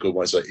words, said a good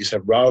one. He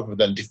said, rather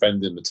than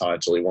defending the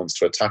title, he wants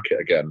to attack it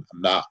again.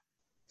 And that,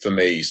 for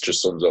me,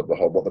 just sums up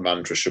what the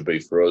mantra should be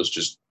for us.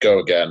 Just go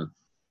again.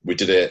 We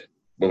did it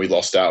when we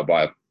lost out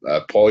by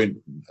a point,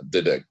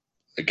 did it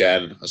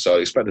again. So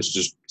I expect us to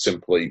just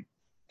simply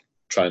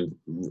try and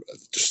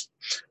just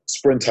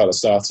sprint out of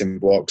starting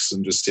blocks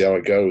and just see how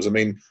it goes. I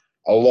mean,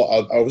 I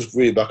was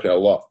really back at a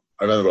lot.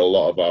 I remember a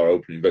lot of our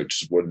opening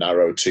victories were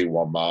narrow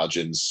 2-1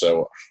 margins.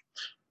 So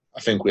I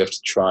think we have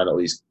to try and at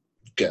least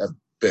try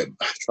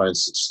and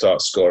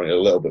start scoring a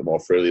little bit more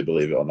freely,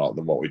 believe it or not,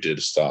 than what we did at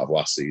the start of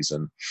last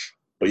season.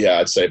 But yeah,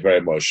 I'd say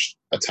very much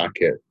attack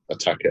it, and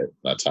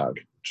attack.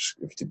 Just,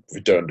 if we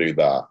don't do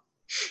that,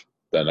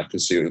 then I can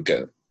see it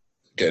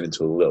getting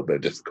into a little bit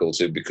of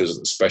difficulty, because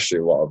especially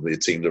a lot of the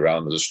teams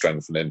around us are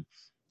strengthening.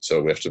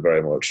 So we have to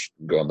very much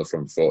go on the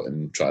front foot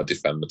and try to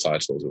defend the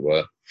title, as it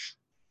were.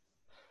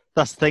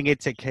 That's the thing,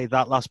 isn't it, Kay?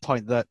 That last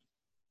point that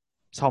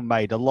Tom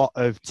made, a lot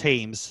of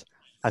teams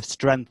have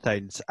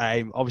strengthened.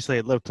 Obviously,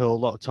 at Liverpool, a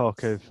lot of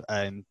talk of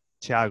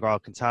Thiago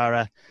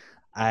Alcantara.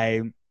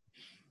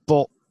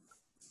 But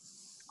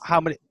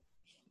how many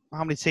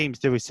teams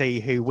do we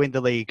see who win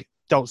the league,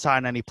 don't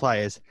sign any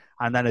players,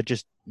 and then are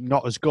just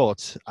not as good?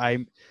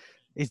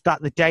 Is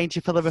that the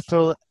danger for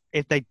Liverpool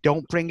if they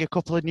don't bring a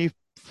couple of new,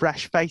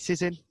 fresh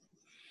faces in?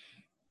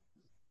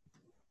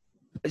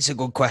 It's a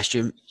good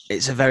question.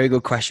 It's a very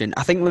good question.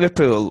 I think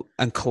Liverpool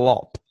and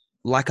Klopp,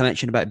 like I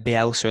mentioned about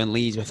Bielsa and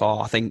Leeds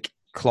before, I think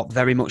Klopp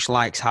very much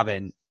likes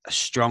having a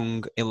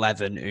strong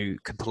 11 who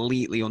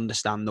completely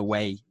understand the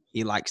way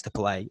he likes to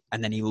play,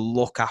 and then he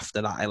look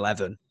after that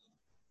 11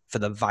 for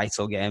the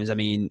vital games. I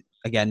mean,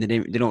 again, they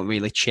don't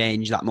really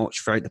change that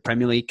much throughout the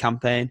Premier League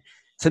campaign.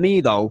 For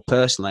me, though,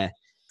 personally,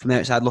 from the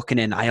outside looking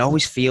in, I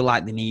always feel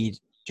like they need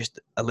just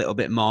a little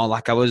bit more.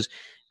 Like, I was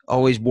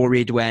always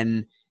worried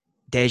when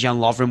Dejan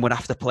Lovren would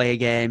have to play a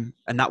game,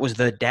 and that was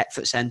the depth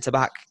at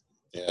centre-back.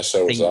 Yeah,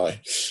 so was I.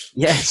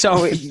 Yeah,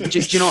 so do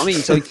you know what I mean?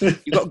 So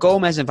you've got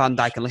Gomez and Van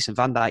Dijk, and listen,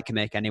 Van Dijk can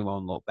make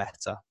anyone look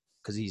better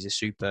because he's a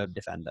superb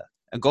defender.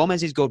 And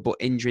Gomez is good, but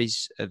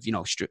injuries have,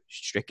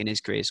 stricken his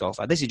career so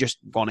far. This is just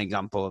one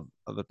example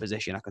of a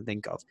position I can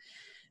think of.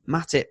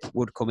 Matip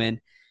would come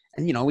in,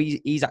 and,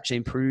 he's actually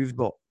improved,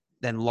 but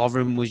then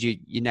Lovren was your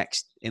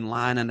next in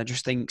line, and I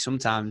just think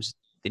sometimes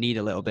they need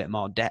a little bit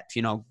more depth.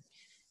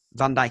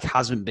 Van Dijk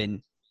hasn't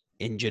been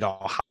injured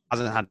or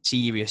hasn't had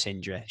serious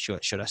injury,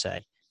 should I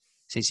say,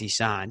 since he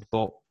signed.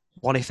 But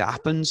what if it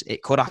happens?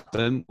 It could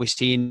happen. We've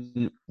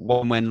seen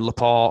one when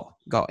Laporte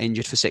got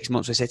injured for 6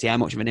 months with City, how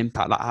much of an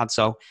impact that had.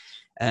 So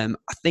I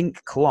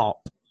think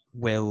Klopp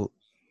will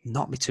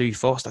not be too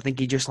fussed. I think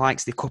he just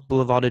likes the couple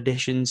of odd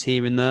additions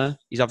here and there.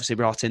 He's obviously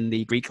brought in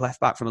the Greek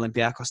left-back from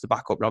Olympiacos to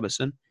back up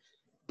Robertson.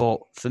 But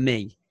for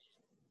me,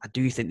 I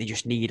do think they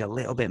just need a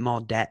little bit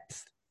more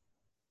depth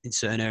in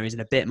certain areas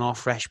and a bit more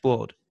fresh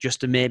blood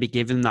just to maybe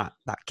give him that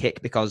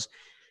kick, because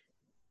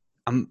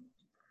I'm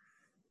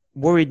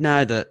worried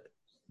now that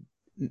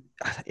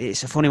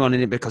it's a funny one,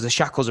 isn't it? Because the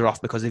shackles are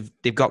off because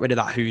they've got rid of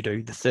that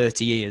hoodoo, the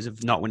 30 years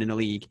of not winning a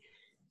league.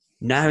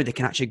 Now they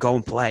can actually go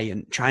and play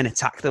and try and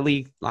attack the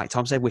league, like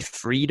Tom said, with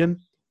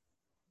freedom.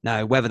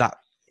 Now, whether that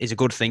is a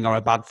good thing or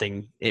a bad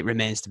thing, it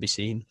remains to be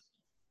seen.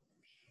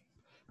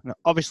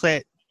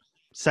 Obviously,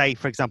 say,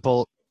 for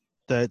example,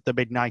 the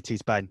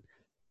mid-90s, Ben,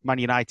 Man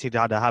United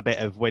had a habit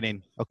of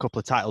winning a couple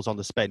of titles on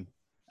the spin.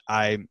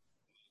 From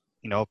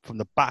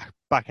the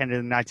back end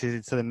of the 90s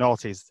into the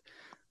noughties,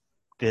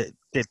 they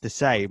did the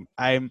same.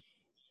 Do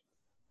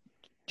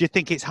you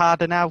think it's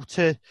harder now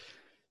to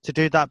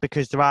do that?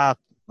 Because there are,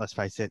 let's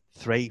face it,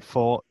 3,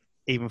 4,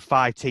 even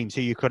 5 teams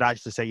who you could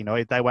actually say,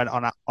 if they went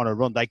on a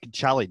run, they could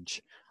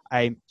challenge.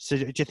 So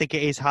do you think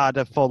it is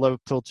harder for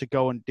Liverpool to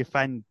go and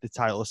defend the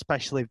title,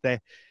 especially if they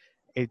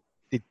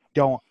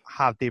don't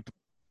have the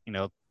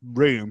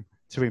room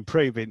to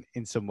improve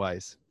in some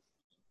ways?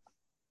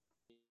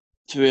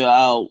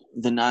 Throughout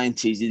the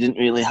 90s, you didn't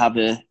really have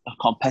a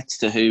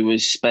competitor who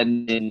was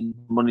spending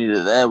money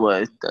that they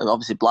were.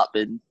 Obviously,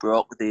 Blackburn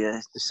broke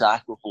the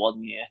cycle for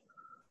 1 year.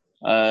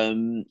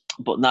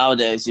 But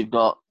nowadays, you've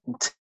got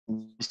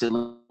teams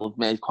that have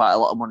made quite a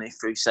lot of money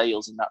through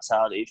sales, and that's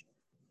how they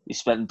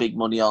spend big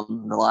money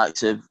on the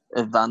likes of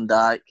Van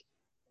Dijk.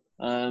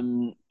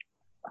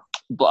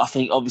 But I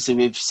think, obviously,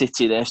 with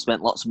City, they've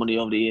spent lots of money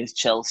over the years.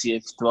 Chelsea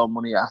have thrown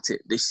money at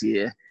it this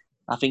year.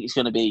 I think it's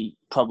going to be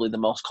probably the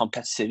most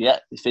competitive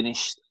yet. They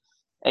finished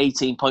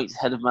 18 points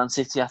ahead of Man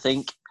City, I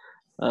think.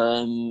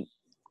 And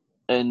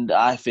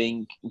I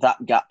think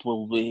that gap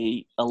will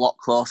be a lot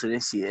closer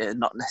this year,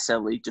 not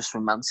necessarily just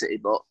from Man City,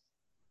 but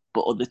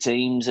other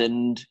teams.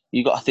 And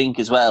you've got to think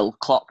as well,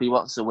 Klopp, he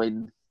wants to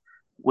win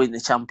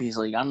the Champions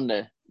League and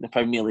the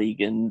Premier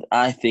League. And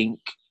I think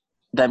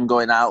them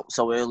going out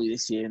so early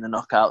this year in the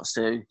knockouts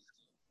to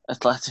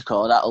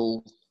Atletico,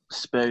 that'll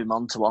spur him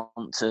on to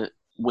want to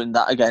win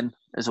that again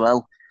as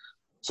well.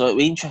 So it'll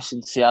be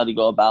interesting to see how they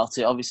go about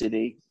it.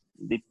 Obviously,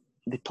 they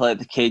play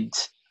the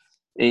kids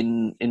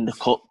in the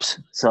cups.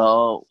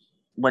 So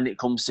when it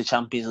comes to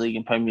Champions League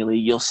and Premier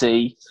League, you'll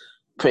see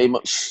pretty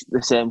much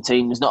the same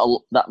team. There's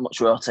not that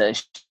much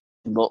rotation,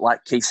 but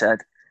like Keith said,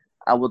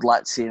 I would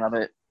like to see him have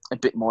a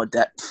bit more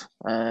depth.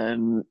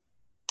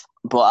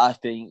 But I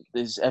think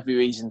there's every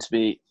reason to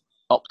be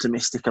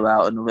optimistic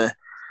about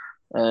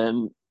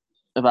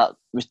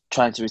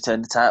trying to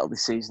return the title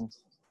this season.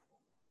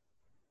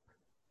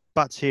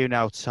 Back to you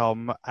now,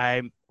 Tom.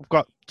 I've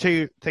got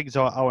 2 things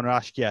I want to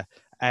ask you.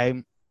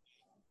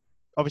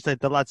 Obviously,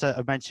 the lads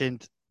have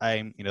mentioned,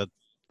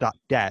 that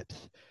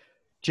depth.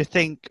 Do you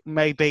think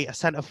maybe a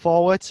centre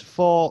forward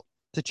to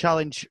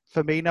challenge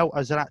Firmino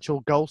as an actual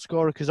goal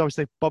scorer? Because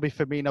obviously, Bobby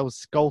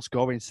Firmino's goal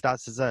scoring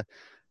stats as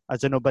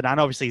a number 9.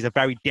 Obviously, he's a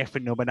very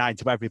different number 9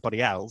 to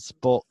everybody else.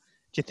 But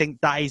do you think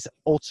that is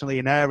ultimately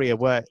an area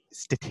where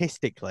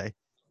statistically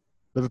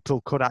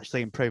Liverpool could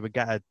actually improve and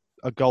get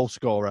a goal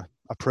scorer,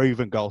 a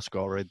proven goal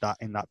scorer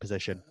in that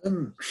position?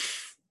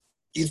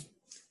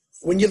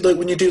 When you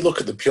do look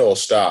at the pure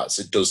stats,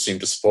 it does seem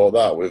to support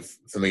that with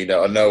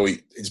Firmino. I know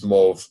he's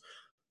more of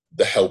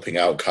the helping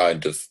out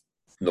kind of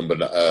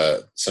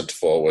centre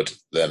forward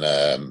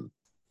than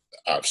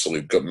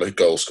absolute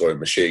goal scoring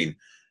machine.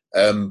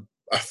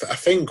 I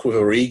think with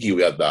Origi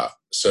we had that.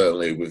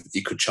 Certainly,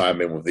 he could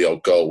chime in with the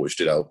odd goal, which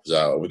did help us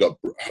out. We got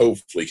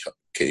hopefully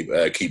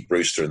keep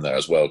Brewster in there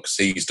as well, because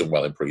he's done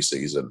well in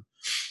pre-season.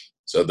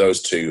 So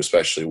those 2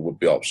 especially would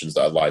be options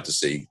that I'd like to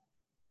see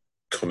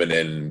coming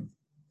in.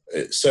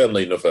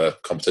 Certainly in other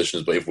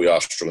competitions, but if we are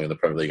struggling in the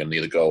Premier League and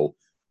need a goal,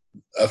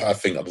 I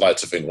think I'd like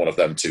to think one of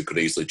them two could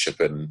easily chip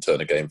in and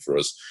turn a game for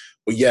us.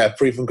 But yeah,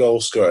 proven goal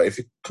scorer. If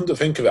you come to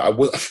think of it, I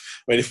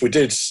mean,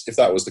 if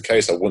that was the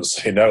case, I wouldn't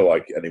say no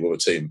like any other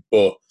team.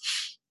 But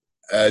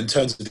in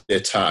terms of the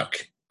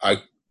attack,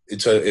 in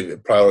terms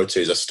of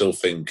priorities, I still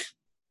think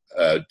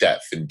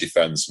depth in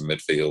defence and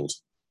midfield,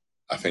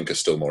 I think, are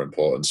still more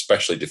important,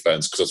 especially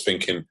defence. Because I was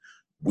thinking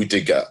we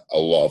did get a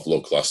lot of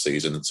luck last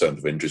season in terms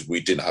of injuries.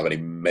 We didn't have any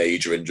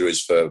major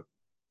injuries to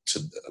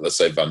let's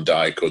say Van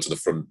Dijk or to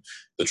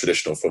the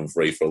traditional front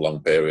three for a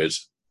long period,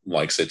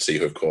 like City,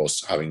 who of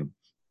course having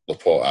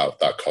Laporte out,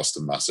 that cost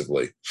them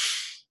massively.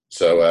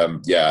 So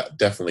yeah,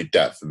 definitely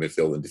depth in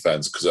midfield and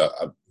defence, because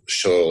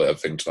I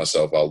think to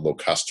myself, our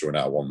luck has to run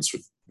out once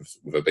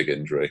with a big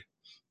injury.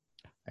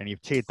 And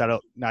you've teed that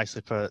up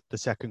nicely for the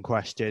second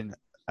question.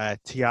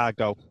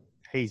 Thiago,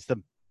 he's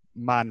the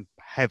man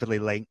heavily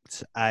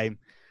linked. Do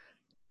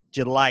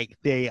you like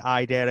the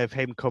idea of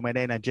him coming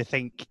in, and do you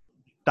think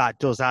that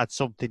does add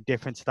something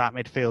different to that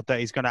midfield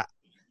that he's going to,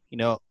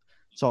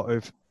 sort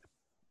of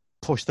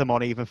push them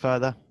on even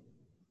further?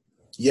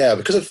 Yeah,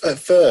 because at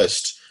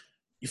first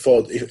you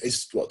thought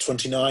he's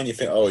 29. You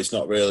think, he's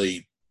not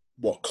really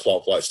what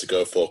Klopp likes to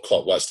go for.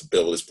 Klopp likes to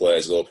build his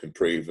players up,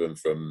 improve them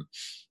from,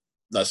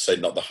 let's say,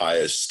 not the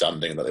highest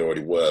standing that they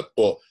already were.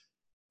 But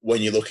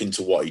when you look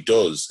into what he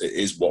does, it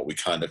is what we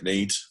kind of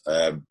need.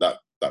 That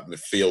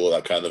midfield,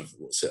 that kind of,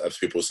 as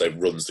people say,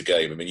 runs the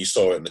game. I mean, you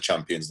saw it in the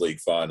Champions League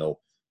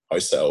final. I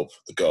set up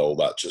the goal.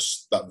 That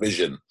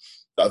vision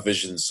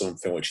is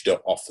something which you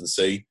don't often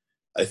see.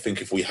 I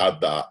think if we had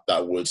that,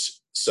 that would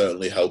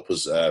certainly help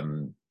us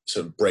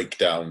to break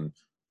down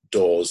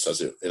doors,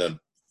 as it in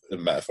a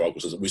metaphorical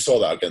sense. We saw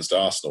that against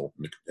Arsenal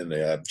in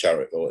the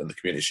charity or in the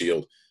Community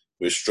Shield.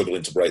 We were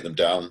struggling to break them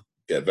down,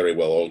 get very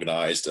well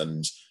organised,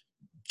 and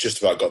just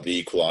about got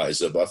the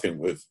equaliser. But I think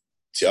with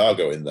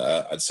Thiago in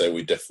there, I'd say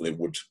we definitely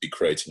would be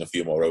creating a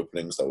few more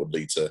openings that would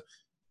lead to,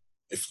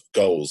 if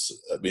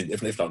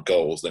not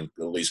goals, then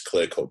at least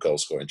clear-cut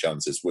goal-scoring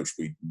chances, which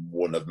we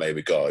wouldn't have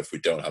maybe got if we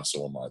don't have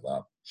someone like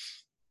that.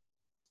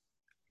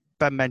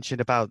 Ben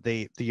mentioned about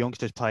the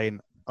youngsters playing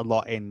a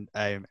lot in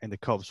the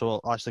Cup,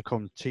 so I'll actually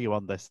come to you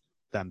on this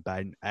then,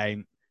 Ben. A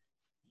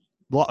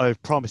lot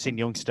of promising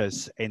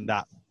youngsters in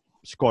that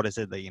squad,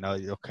 isn't there? You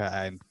look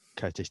at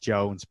Curtis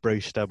Jones,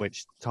 Brewster,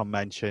 which Tom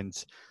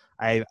mentioned.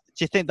 Do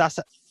you think there's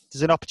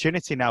an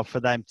opportunity now for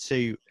them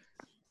to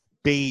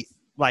be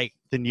like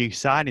the new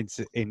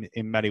signings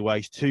in many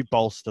ways to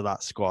bolster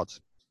that squad?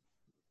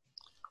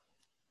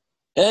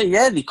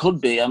 Yeah, they could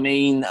be. I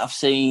mean, I've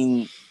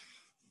seen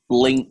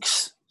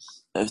links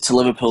to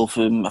Liverpool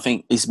from, I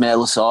think,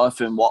 Ismail Assar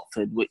from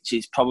Watford, which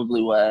is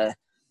probably where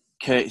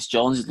Curtis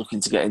Jones is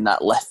looking to get in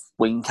that left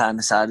wing kind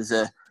of side as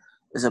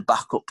a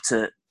backup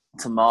to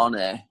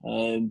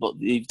Mane. But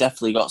they've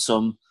definitely got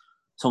some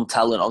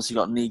talent. Obviously,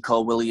 got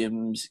Nico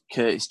Williams,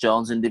 Curtis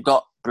Jones, and they've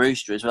got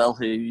Brewster as well,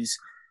 who's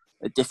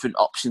a different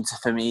option to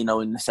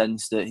Firmino in the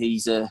sense that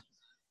he's a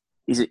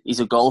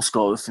goal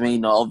scorer.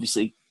 Firmino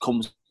obviously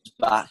comes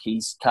back.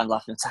 He's kind of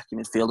like an attacking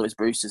midfielder as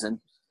Brewster's an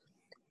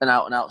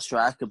out-and-out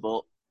striker.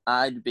 But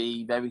I'd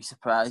be very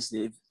surprised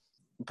if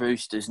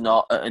Brewster's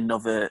not at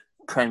another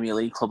Premier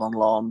League club on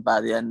loan by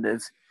the end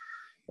of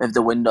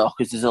the window,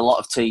 because there's a lot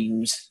of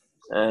teams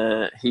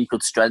he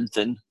could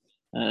strengthen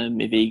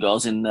if he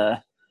goes in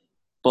there.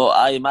 But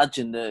I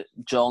imagine that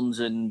Jones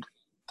and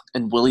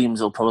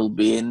Williams will probably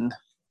be in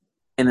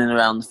and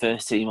around the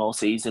first team all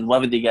season.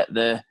 Whether they get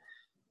the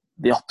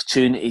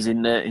opportunities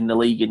in the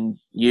league in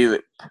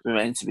Europe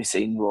remains to be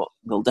seen. But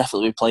they'll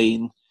definitely be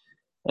playing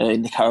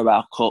in the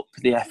Carabao Cup,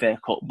 the FA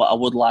Cup. But I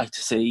would like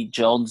to see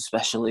Jones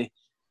especially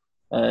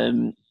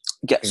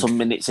get some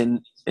minutes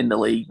in the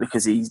league,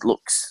 because he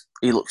looks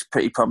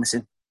pretty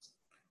promising.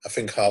 I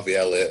think Harvey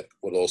Elliott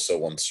would also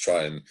want to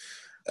try and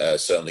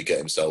certainly get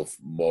himself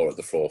more at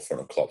the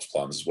forefront of Klopp's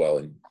plans as well,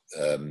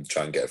 and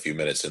try and get a few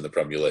minutes in the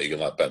Premier League,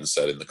 and like Ben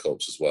said, in the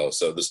Cups as well.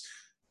 So there's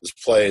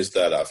players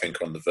there that I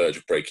think are on the verge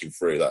of breaking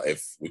through, that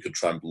if we could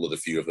try and blood a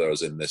few of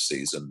those in this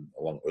season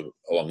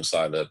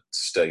alongside a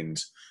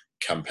sustained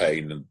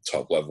campaign and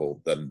top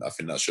level, then I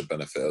think that should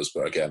benefit us.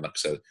 But again, like I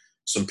said,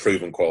 some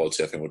proven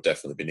quality I think would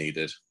definitely be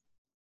needed.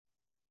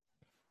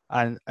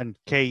 And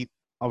Kate,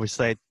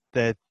 obviously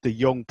the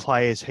young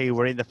players who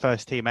were in the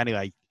first team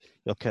anyway,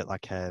 look at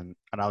like an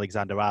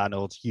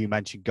Alexander-Arnold, you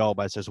mentioned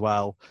Gomez as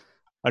well,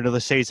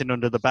 another season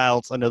under the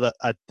belt, another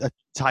a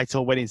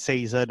title winning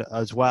season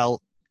as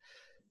well.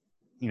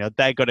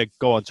 They're going to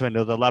go on to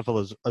another level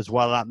as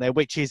well, aren't they?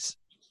 Which is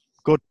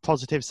good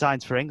positive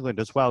signs for England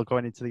as well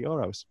going into the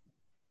Euros.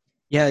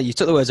 Yeah, you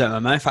took the words out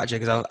of my mouth, actually,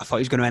 because I thought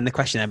he was going to end the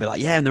question and be like,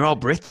 yeah, and they're all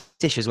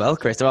British as well,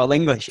 Chris. They're all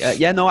English.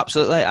 Yeah, no,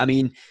 absolutely. I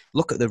mean,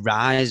 look at the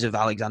rise of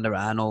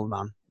Alexander-Arnold,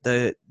 man.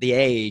 The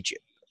age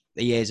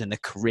he is and the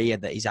career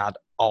that he's had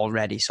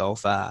already so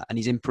far. And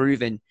he's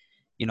improving,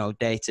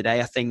 day to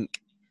day. I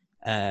think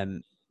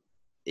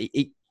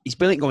he's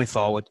brilliant going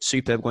forward,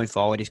 superb going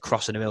forward. His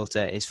crossing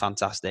ability is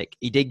fantastic.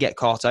 He did get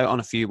caught out on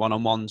a few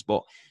one-on-ones,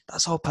 but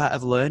that's all part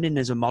of learning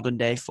as a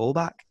modern-day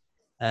fullback.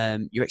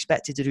 You're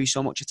expected to do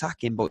so much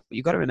attacking, but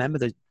you've got to remember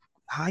that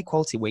high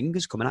quality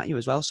wingers coming at you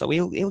as well. So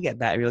he'll get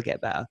better. He'll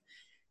get better.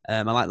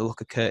 I like the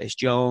look of Curtis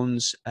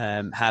Jones,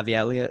 Harvey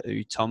Elliott,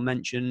 who Tom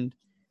mentioned.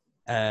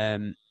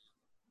 And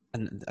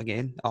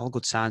again, all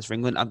good signs for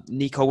England.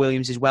 Nico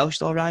Williams is Welsh,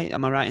 though, right?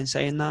 Am I right in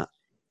saying that?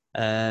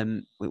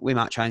 We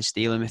might try and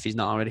steal him if he's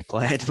not already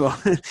played,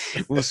 but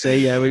we'll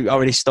see. Yeah, we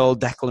already stole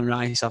Declan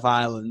Rice off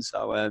Ireland.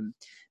 So,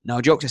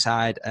 no, jokes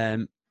aside,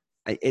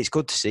 it's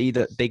good to see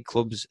that big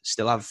clubs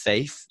still have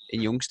faith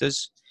in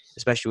youngsters,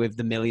 especially with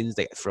the millions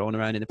that get thrown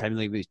around in the Premier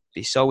League.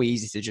 It's so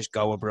easy to just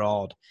go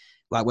abroad.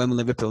 Like when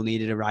Liverpool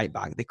needed a right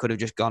back, they could have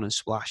just gone and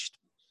splashed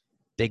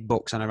big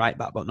bucks on a right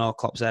back, but no,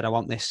 Klopp said, I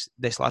want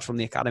this lad from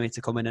the academy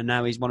to come in, and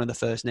now he's one of the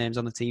first names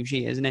on the team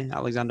sheet, isn't he?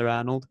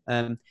 Alexander-Arnold.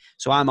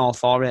 So I'm all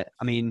for it.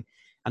 I mean,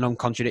 I know I'm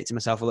contradicting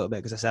myself a little bit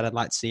because I said I'd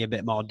like to see a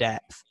bit more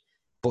depth,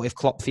 but if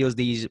Klopp feels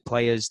these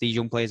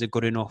young players are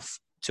good enough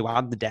to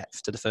add the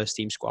depth to the first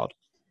team squad,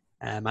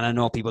 and I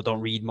know people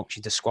don't read much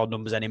into squad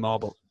numbers anymore,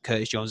 but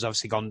Curtis Jones has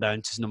obviously gone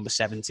down to number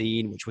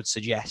 17, which would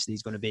suggest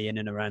he's going to be in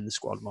and around the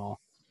squad more.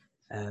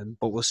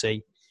 But we'll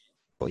see.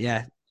 But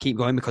yeah, keep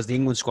going, because the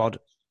England squad,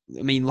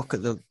 I mean, look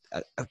at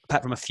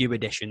apart from a few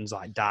additions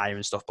like Dyer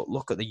and stuff, but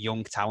look at the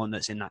young talent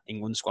that's in that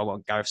England squad.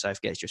 What Gareth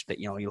Southgate's just picked,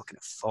 you're looking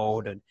at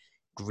Ford and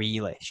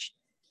Grealish.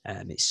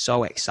 It's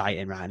so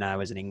exciting right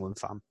now as an England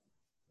fan.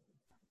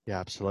 Yeah,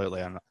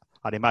 absolutely. And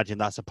I'd imagine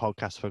that's a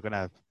podcast we're going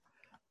to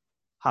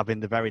have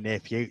in the very near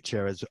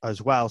future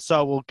as well.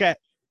 So we'll get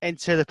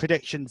into the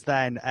predictions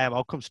then.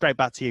 I'll come straight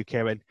back to you,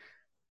 Kieran.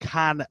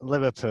 Can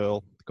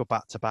Liverpool go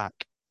back-to-back?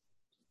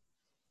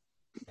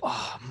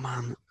 Oh,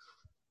 man.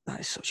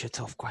 That is such a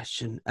tough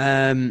question.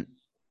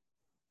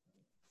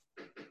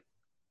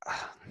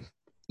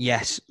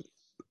 Yes,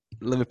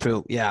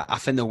 Liverpool. Yeah, I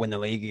think they'll win the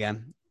league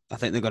again. I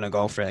think they're going to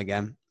go for it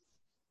again.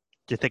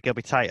 Do you think it'll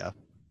be tighter?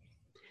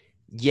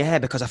 Yeah,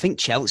 because I think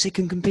Chelsea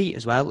can compete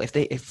as well.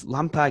 If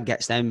Lampard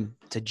gets them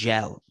to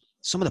gel,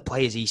 some of the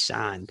players he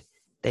signed,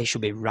 they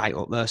should be right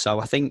up there. So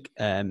I think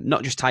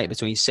not just tight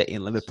between City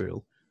and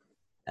Liverpool,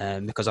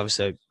 because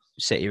obviously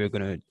City are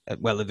going to,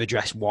 they've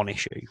addressed one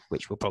issue,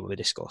 which we'll probably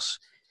discuss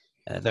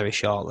very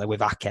shortly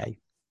with Ake.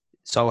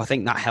 So I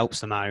think that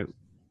helps them out.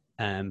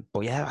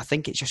 But yeah, I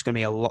think it's just going to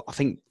be a lot. I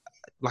think,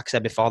 like I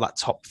said before, that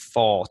top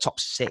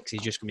 6 is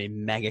just going to be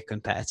mega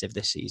competitive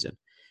this season.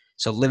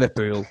 So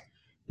Liverpool,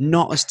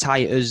 not as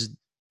tight as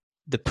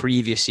the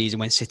previous season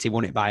when City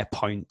won it by a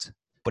point,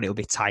 but it'll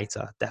be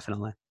tighter,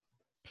 definitely.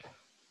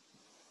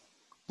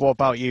 What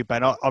about you,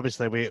 Ben?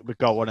 Obviously, we've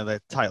got one of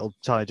the title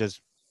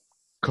challengers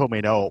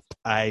coming up.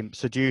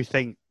 So do you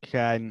think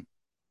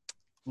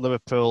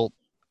Liverpool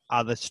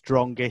are the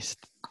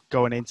strongest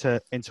going into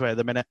it at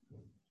the minute?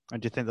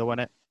 And do you think they'll win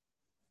it?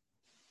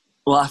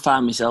 Well, I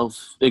find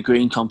myself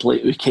agreeing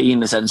completely with Key in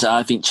the sense that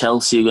I think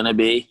Chelsea are going to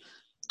be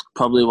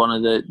probably one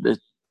of the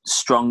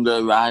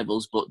stronger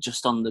rivals, but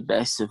just on the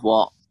basis of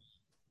what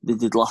they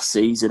did last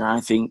season,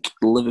 I think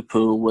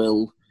Liverpool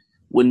will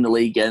win the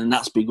league again, and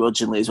that's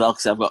begrudgingly as well,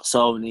 because I've got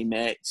so many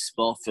mates,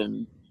 both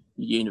from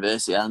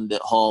university and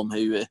at home,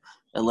 who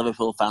are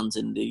Liverpool fans,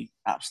 and they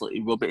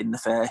absolutely rub it in the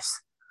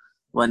face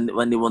when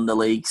they won the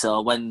league.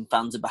 So when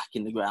fans are back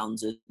in the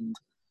grounds and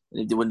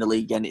if they win the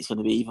league again, it's going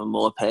to be even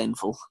more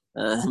painful.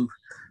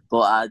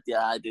 But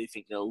I do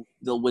think they'll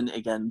win it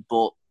again,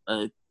 but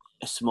a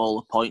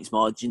smaller points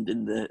margin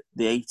than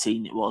the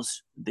 18 it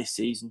was this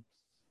season.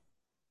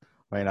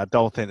 I mean, I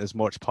don't think there's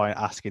much point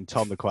asking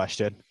Tom the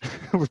question.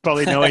 We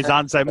probably know his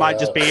answer. It might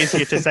just be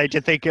easier to say, do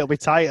you think it'll be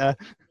tighter?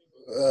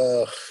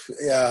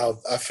 Yeah,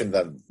 I think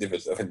the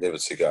other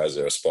two guys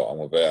are spot on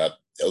with it.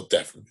 It'll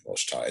definitely be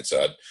much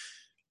tighter.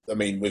 I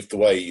mean, with the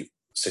way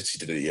City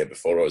did it the year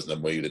before us, and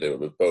then we did it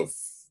with both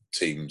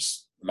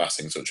teams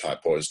massing such high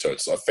points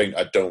totals,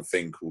 I don't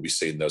think we'll be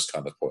seeing those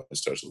kind of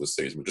points totals this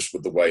season. But just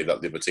with the way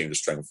that the other teams are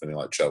strengthening,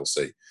 like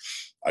Chelsea,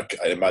 I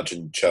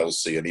imagine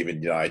Chelsea and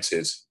even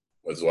United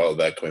as well,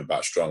 they're coming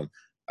back strong.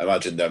 I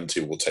imagine them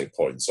two will take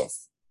points off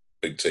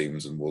big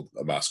teams and will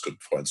amass good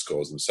point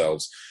scores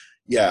themselves.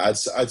 Yeah,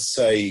 I'd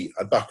say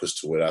I'd back us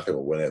to win. I think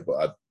we'll win it,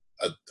 but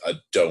I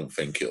don't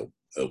think it'll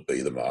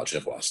be the margin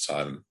of last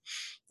time.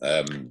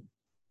 And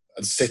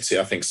City,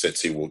 I think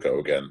City will go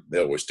again. They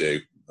always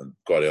do. And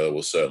Guardiola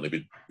will certainly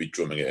be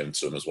drumming it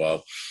into them as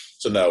well.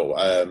 So no,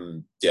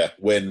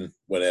 win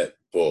it,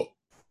 but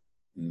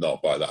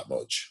not by that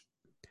much.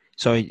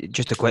 So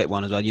just a quick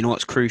one as well. You know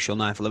what's crucial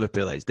now for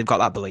Liverpool is they've got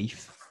that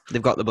belief.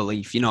 They've got the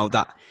belief. You know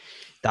that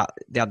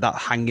they had that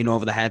hanging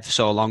over the head for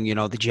so long. You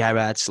know, the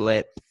Gerrard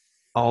slip,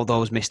 all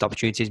those missed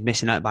opportunities,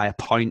 missing out by a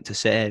point to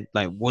say,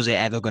 like, was it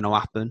ever going to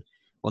happen?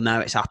 Well, now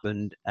it's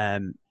happened.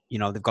 You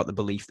know, they've got the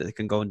belief that they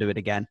can go and do it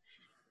again.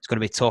 It's going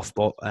to be tough,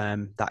 but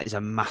that is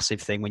a massive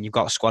thing. When you've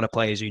got a squad of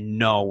players who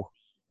know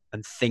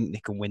and think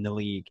they can win the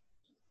league,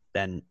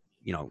 then,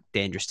 you know,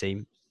 dangerous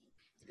team.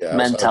 Yeah,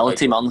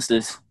 mentality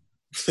monsters.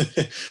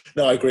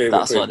 No, I agree.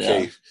 That's what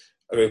I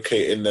agree with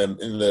Kate. In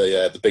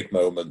the big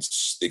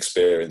moments, the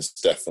experience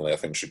definitely, I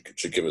think,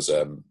 should give us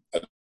an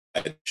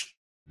edge.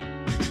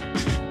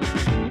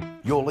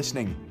 You're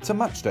listening to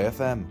Matchday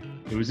FM.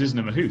 It was Isn't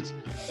a Hoot.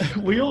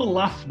 We all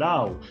laugh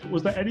now.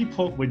 Was there any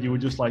point when you were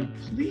just like,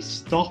 please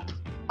stop?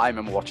 I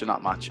remember watching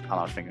that match and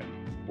I was thinking,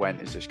 when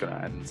is this going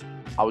to end?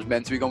 I was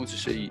meant to be going to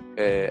see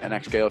an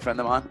ex-girlfriend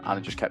of mine, and I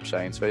just kept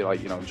saying to me,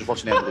 like, just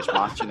watching the end of this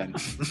match, and then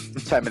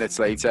 10 minutes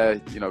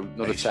later,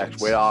 another text,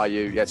 where are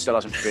you? Yeah, it still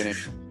hasn't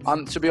finished.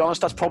 And to be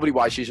honest, that's probably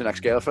why she's an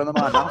ex-girlfriend of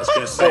mine now. I was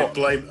going to say,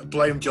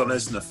 blame John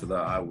Isner for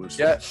that, I was.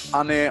 Yeah,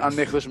 and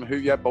Nicholas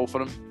Mahout, yeah, both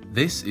of them.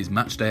 This is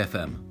Matchday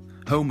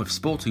FM, home of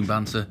sporting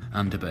banter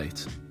and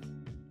debate.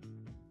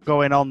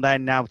 Going on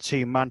then now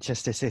to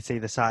Manchester City,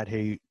 the side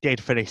who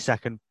did finish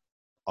second,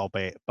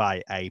 albeit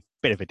by a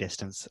bit of a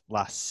distance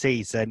last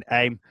season.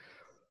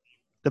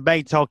 The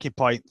main talking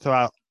point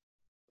throughout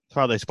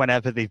this,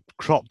 whenever they've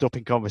cropped up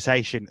in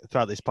conversation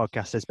throughout this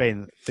podcast, has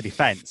been the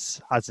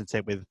defence, hasn't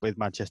it, with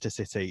Manchester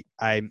City?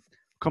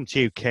 Come to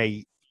you,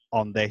 Key,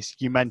 on this.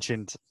 You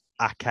mentioned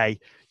Ake,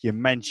 you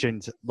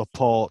mentioned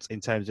Laporte in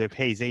terms of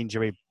his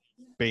injury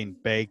being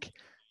big.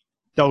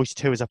 Those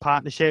two as a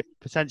partnership,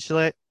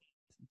 potentially.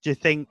 Do you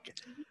think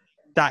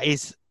that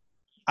is...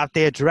 Have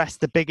they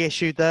addressed the big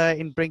issue there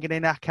in bringing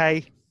in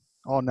Ake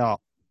or not?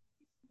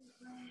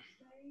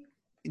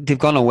 They've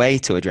gone away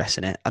to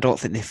addressing it. I don't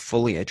think they've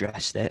fully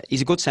addressed it.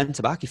 He's a good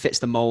centre-back. He fits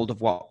the mould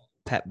of what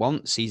Pep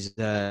wants. He's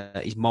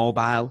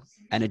mobile,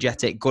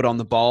 energetic, good on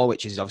the ball,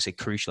 which is obviously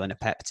crucial in a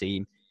Pep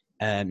team.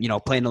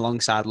 Playing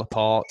alongside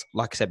Laporte,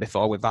 like I said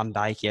before, with Van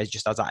Dijk, he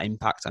just has that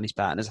impact on his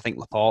partners. I think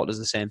Laporte does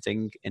the same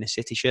thing in a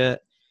City shirt.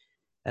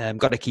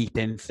 Got to keep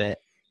him fit.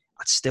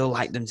 I'd still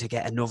like them to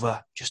get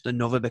another,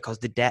 because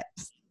the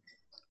depth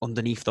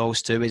underneath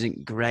those two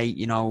isn't great.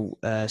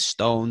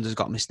 Stones has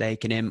got a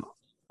mistake in him.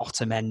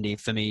 Otamendi,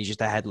 for me, is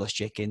just a headless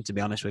chicken, to be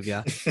honest with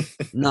you.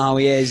 No,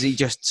 he is.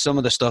 Some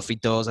of the stuff he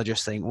does, I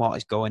just think, what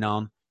is going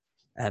on?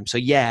 I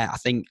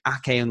think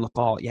Ake and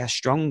Laporte,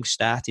 strong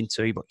starting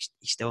two, but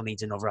he still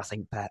needs another, I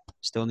think, Pep.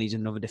 Still needs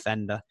another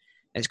defender.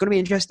 It's going to be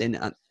interesting.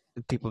 And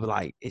people will be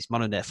like, it's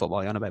modern day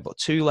football, you're on about, but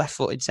two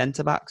left-footed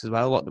centre-backs as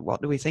well.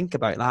 What do we think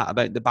about that?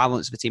 About the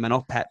balance of the team? I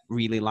know Pep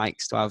really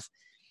likes to have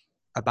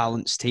a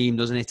balanced team,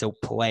 doesn't he, to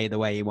play the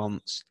way he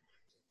wants.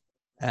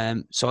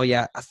 I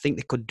think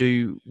they could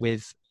do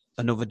with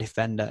another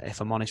defender,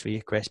 if I'm honest with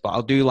you, Chris. But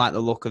I do like the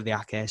look of the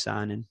Ake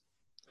signing.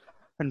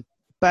 And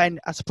Ben,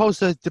 I suppose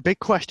the big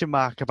question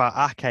mark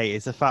about Ake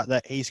is the fact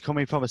that he's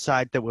coming from a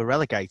side that were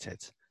relegated.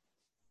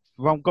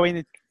 From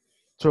going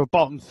to a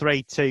bottom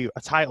three to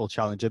a title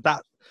challenger,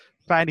 that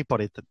for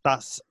anybody,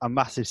 that's a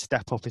massive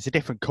step up. It's a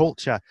different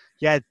culture.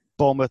 Yeah,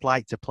 Bournemouth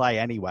like to play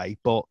anyway,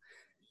 but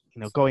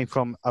going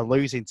from a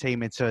losing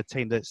team into a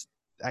team that's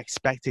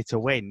expected to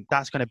win,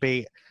 that's going to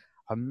be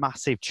a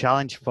massive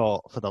challenge for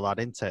the lad,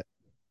 isn't it?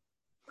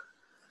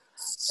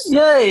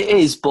 Yeah, it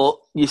is, but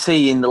you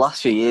see in the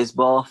last few years,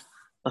 both,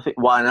 I think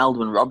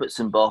Wignall and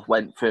Robertson both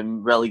went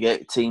from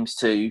relegated teams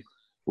to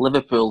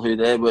Liverpool, who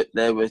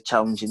they were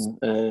challenging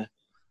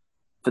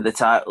for the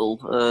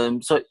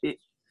title.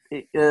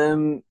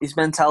 His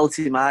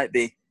mentality might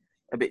be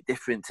a bit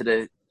different to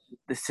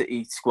the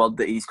City squad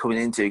that he's coming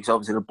into, because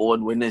obviously they're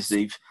born winners.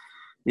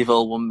 They've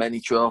all won many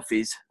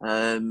trophies.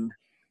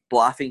 But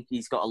I think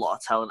he's got a lot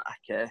of talent,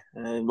 Ake.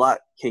 Like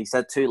he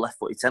said, two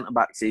left-footed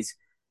centre-backs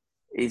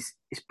is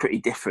pretty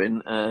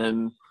different.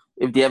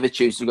 If they ever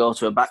choose to go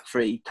to a back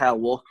three, Kyle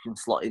Walker can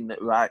slot in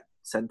at right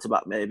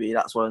centre-back maybe.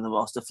 That's one of the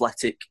most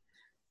athletic,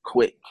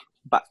 quick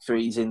back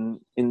threes in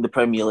the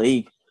Premier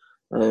League.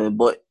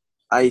 But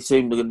I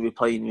assume they're going to be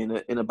playing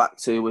in a back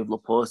two with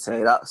Laporte.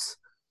 It's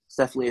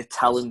definitely a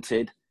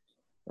talented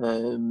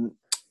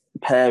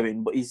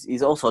pairing, but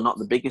he's also not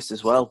the biggest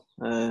as well.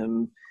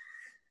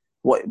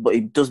 But he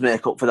does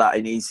make up for that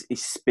in his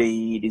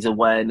speed, his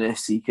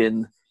awareness. He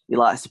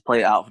likes to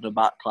play it out from the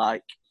back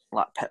like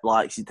Pep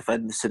likes his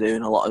defenders to do,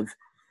 and a lot of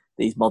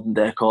these modern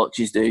day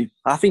coaches do.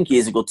 I think he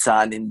is a good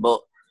signing,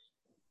 but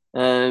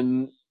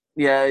in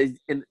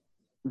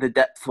the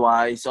depth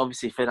wise,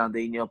 obviously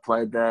Fernandinho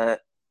played there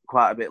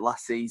quite a bit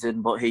last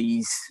season, but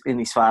he's in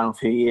his final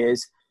few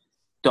years.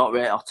 Don't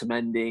rate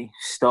Otamendi.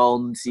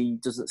 Stones, he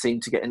doesn't seem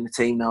to get in the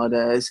team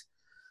nowadays.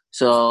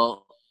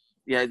 So,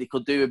 yeah, they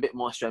could do a bit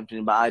more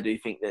strengthening, but I do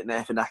think that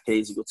Nathan Ake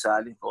is a good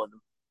signing for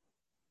them.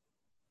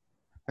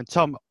 And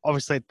Tom,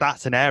 obviously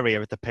that's an area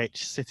of the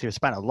pitch City have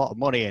spent a lot of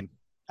money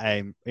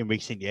in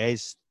recent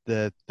years.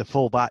 The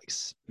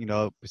fullbacks,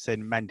 we've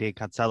seen Mendy and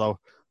Cancelo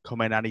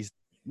come in, and he's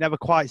never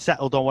quite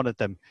settled on one of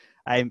them.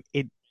 Do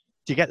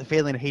you get the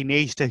feeling he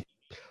needs to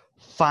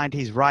find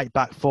his right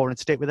back four and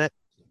stick with it?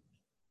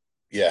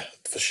 Yeah,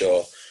 for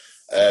sure.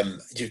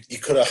 You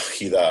could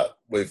argue that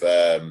with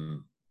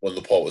when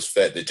Laporte was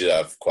fit, they did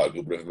have quite a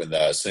good rhythm in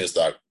there. As soon as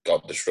that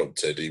got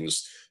disrupted, he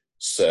was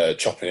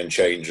chopping and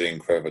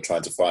changing, forever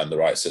trying to find the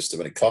right system,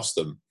 and it cost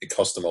them. It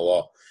cost them a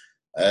lot.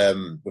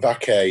 With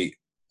Ake,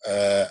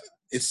 I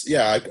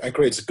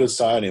agree, it's a good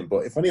signing,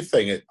 but if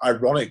anything,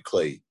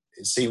 ironically,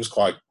 it seems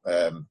quite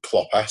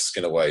Klopp-esque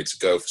in a way to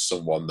go for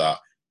someone that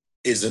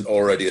isn't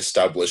already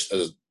established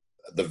at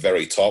the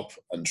very top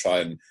and try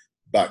and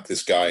back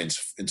this guy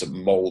into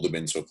mould him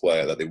into a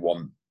player that they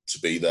want to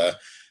be there.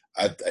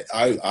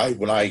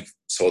 When I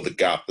saw the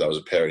gap that was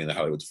appearing in the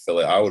Hollywood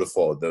affiliate, I would have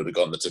thought they would have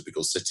gone the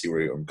typical City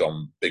route and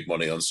gone big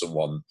money on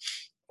someone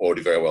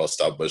already very well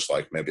established,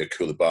 like maybe a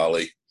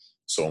Koulibaly,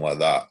 someone like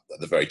that at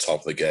the very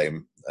top of the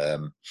game.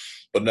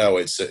 But no,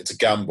 it's a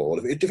gamble.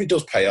 If it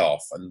does pay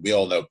off, and we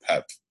all know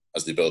Pep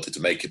has the ability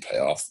to make it pay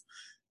off,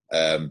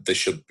 they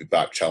should be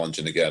back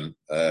challenging again.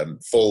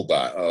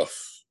 Fullback,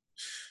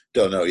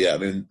 don't know. Yeah, I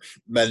mean,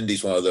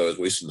 Mendy's one of those.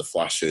 We've seen the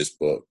flashes,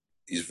 but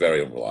he's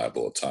very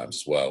unreliable at times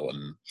as well.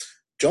 And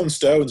John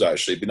Stones,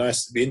 actually, it'd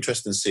be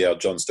interesting to see how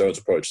John Stones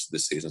approaches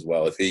this season as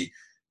well. If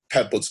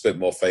Pep puts a bit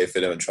more faith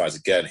in him and tries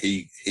again,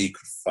 he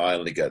could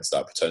finally get to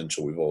that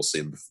potential we've all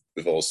seen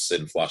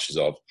flashes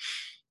of.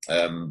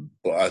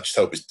 But I just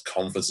hope his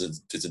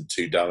confidence isn't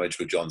too damaged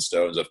with John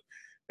Stones. I've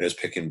been just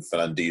picking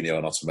Fernandinho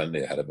and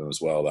Otamendi ahead of him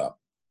as well. That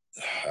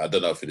I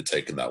don't know if he'd have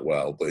taken that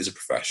well, but he's a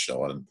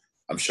professional, and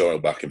I'm sure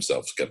he'll back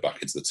himself to get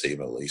back into the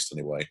team at least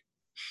anyway.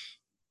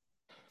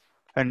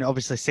 And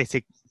obviously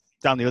City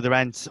down the other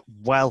end,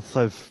 wealth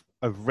of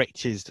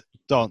riches,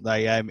 don't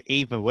they?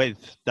 Even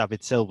with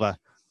David Silva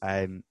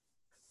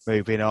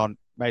moving on,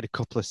 made a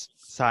couple of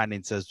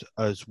signings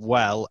as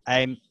well.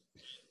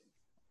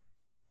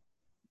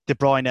 De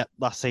Bruyne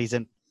last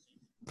season,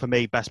 for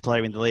me, best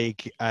player in the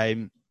league.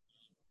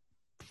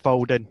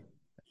 Foden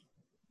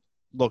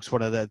looks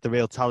one of the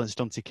real talents,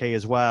 Stunty Key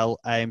as well.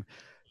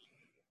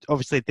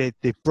 Obviously,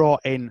 they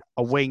brought in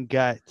a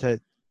winger to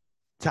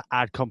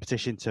add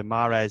competition to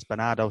Mahrez,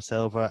 Bernardo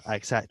Silva,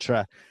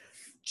 etc.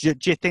 Do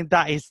you think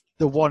that is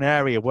the one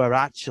area where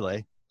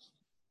actually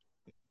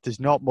there's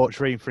not much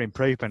room for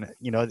improvement,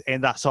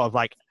 in that sort of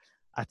like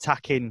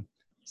attacking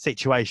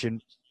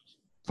situation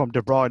from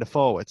De Bruyne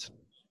forwards?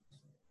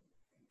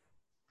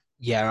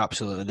 Yeah,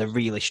 absolutely. They're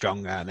really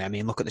strong, aren't they? I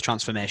mean, look at the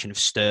transformation of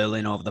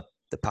Sterling over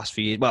the past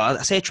few years. Well,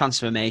 I say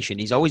transformation.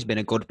 He's always been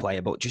a good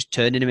player, but just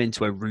turning him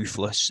into a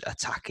ruthless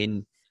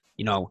attacking,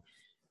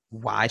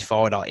 wide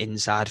forward or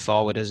inside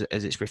forward, as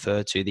it's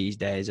referred to these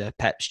days.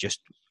 Pep's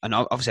just, and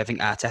obviously I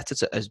think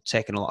Arteta has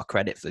taken a lot of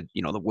credit for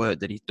the work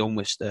that he's done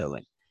with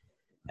Sterling.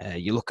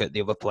 You look at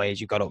the other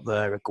players you've got up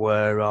there: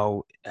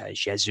 Aguero,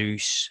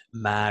 Jesus,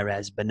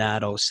 Mahrez,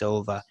 Bernardo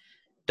Silva,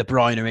 De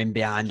Bruyne in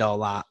behind all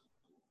that.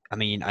 I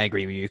mean, I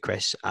agree with you,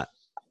 Chris.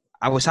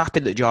 I was happy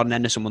that Jordan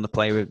Henderson won the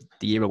Player of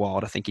the Year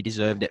award. I think he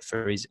deserved it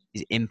for his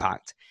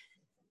impact.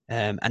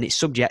 And it's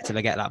subjective,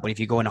 I get that, but if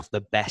you're going off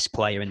the best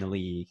player in the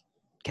league,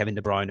 Kevin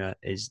De Bruyne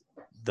is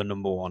the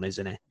number one,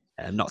 isn't he?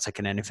 Not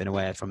taking anything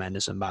away from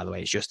Henderson, by the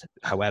way. It's just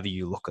however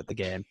you look at the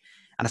game.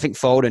 And I think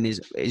Foden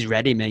is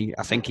ready, mate.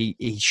 I think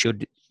he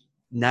should.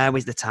 Now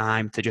is the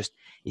time to just...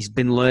 He's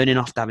been learning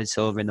off David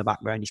Silva in the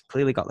background. He's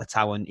clearly got the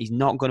talent. He's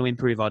not going to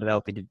improve or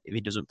develop if he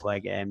doesn't play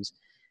games.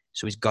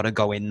 So he's got to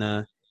go in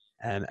there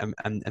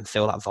and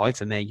fill that void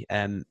for me.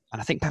 And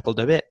I think Pep will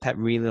do it. Pep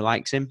really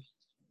likes him.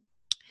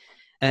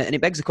 And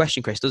it begs the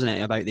question, Chris, doesn't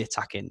it, about the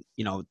attacking,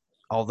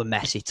 all the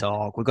messy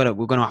talk. We're going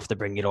to have to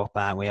bring it up,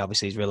 aren't we?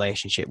 Obviously, his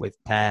relationship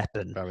with Pep.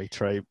 And very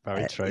true.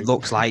 It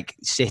looks like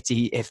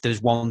City, if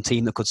there's one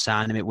team that could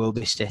sign him, it will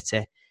be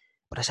City.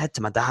 But I said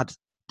to my dad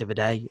the other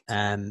day,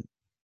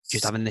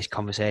 just having this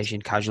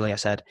conversation casually, I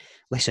said,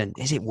 listen,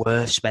 is it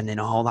worth spending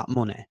all that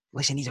money?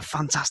 Listen, he's a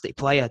fantastic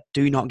player.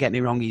 Do not get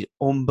me wrong. He's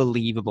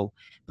unbelievable.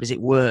 But is it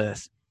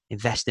worth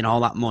investing all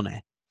that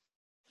money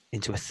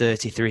into a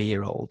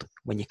 33-year-old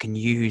when you can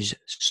use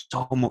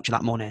so much of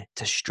that money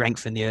to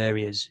strengthen the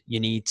areas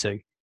you need to?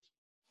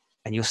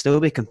 And you'll still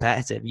be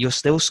competitive. You'll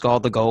still score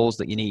the goals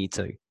that you need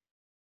to.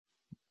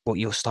 But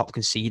you'll stop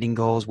conceding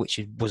goals, which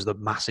was the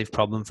massive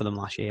problem for them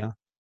last year.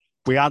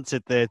 We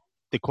answered the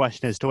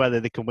question as to whether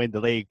they can win the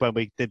league when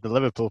we did the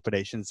Liverpool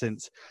prediction,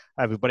 since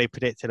everybody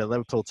predicted a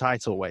Liverpool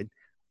title win.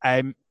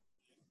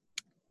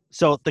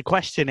 So the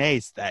question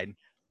is then,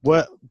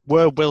 where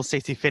will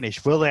City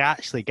finish? Will they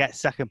actually get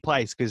second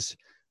place? Because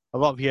a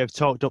lot of you have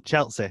talked up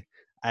Chelsea.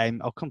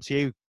 I'll come to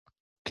you,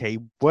 Key.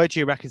 Where do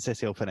you reckon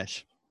City will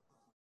finish?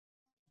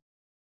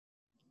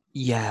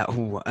 Yeah,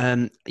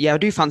 I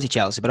do fancy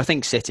Chelsea, but I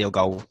think City will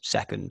go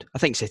second. I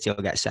think City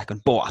will get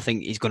second, but I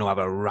think he's going to have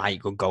a right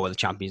good go at the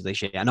Champions League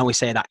this year. I know we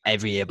say that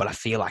every year, but I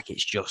feel like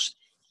it's just,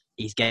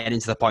 he's getting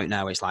to the point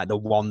now where it's like the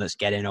one that's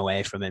getting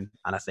away from him.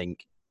 And I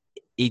think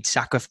he'd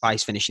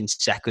sacrifice finishing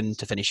second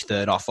to finish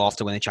third or fourth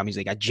to win the Champions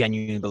League. I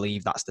genuinely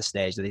believe that's the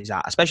stage that he's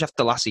at, especially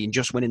after last season,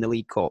 just winning the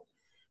League Cup.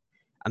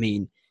 I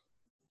mean,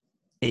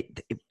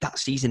 that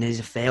season is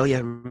a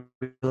failure,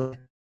 really.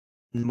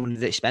 Money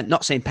that he spent.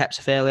 Not saying Pep's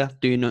a failure.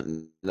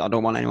 I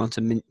don't want anyone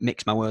to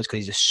mix my words, because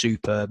he's a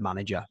superb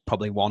manager.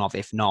 Probably one of,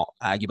 if not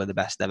arguably the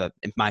best ever.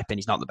 In my opinion,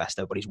 he's not the best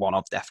ever, but he's one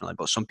of, definitely.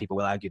 But some people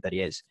will argue that he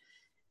is.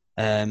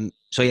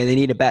 So yeah, they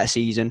need a better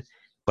season.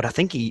 But I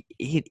think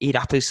he'd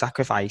happily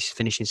sacrifice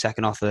finishing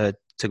second or third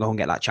to go and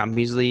get that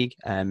Champions League.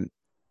 The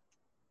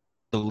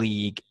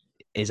league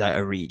is out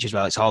of reach as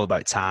well. It's all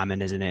about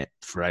timing, isn't it,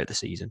 throughout the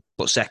season?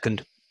 But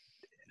second,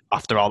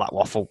 after all that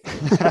waffle.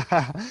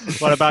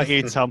 What about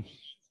you, Tom?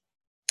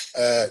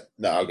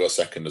 No, I'll go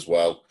second as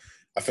well.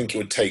 I think it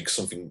would take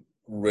something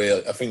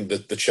real. I think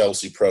that the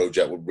Chelsea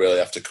project would really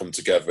have to come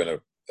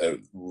together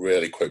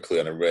really quickly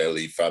in a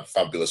really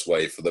fabulous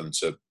way for them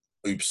to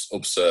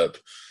usurp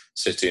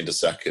City into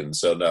second.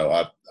 So no,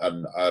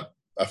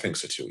 I think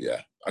City.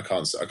 Yeah, I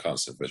can't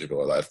say Villa go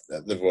like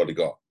that. They've already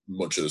got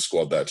much of the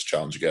squad there to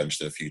challenge again,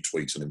 just a few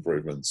tweaks and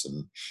improvements,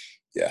 and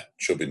yeah,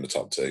 should be in the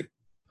top 2.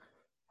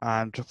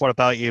 And what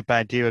about you,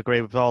 Ben? Do you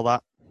agree with all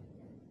that?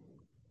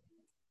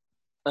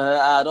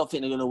 I don't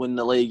think they're going to win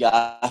the league.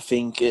 I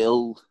think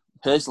it'll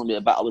personally be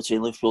a battle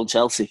between Liverpool and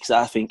Chelsea, because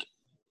I think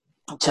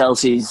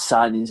Chelsea's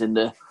signings and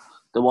the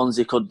ones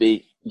they could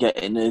be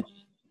getting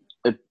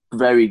are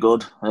very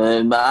good.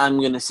 I'm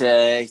going to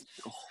say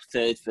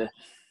third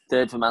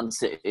for Man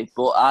City,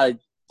 but I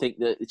think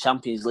that the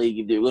Champions League,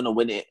 if they were going to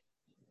win it,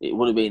 it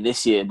would have been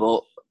this year.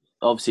 But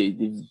obviously,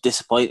 they've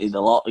disappointed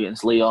a lot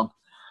against Lyon.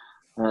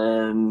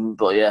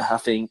 But yeah, I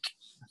think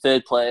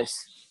third place,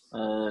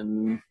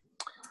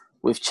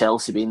 with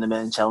Chelsea being the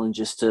main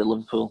challengers to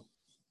Liverpool.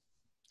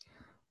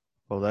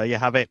 Well, there you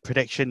have it.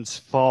 Predictions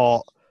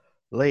for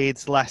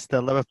Leeds,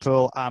 Leicester,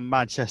 Liverpool and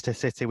Manchester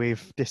City.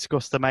 We've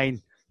discussed the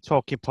main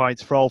talking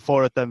points for all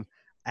 4 of them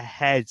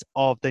ahead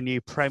of the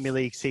new Premier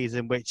League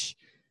season, which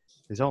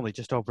is only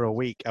just over a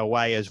week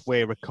away as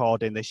we're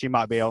recording this. You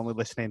might be only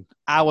listening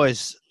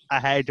hours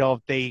ahead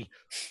of the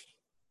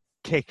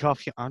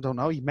kickoff. I don't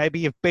know. Maybe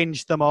you've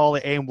binged them all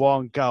in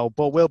one go.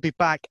 But we'll be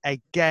back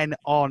again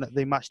on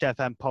the Matchday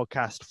FM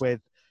podcast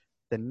with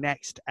the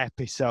next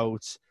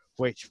episodes,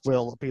 which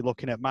will be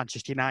looking at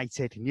Manchester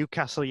United,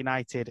 Newcastle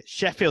United,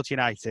 Sheffield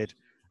United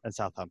and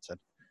Southampton.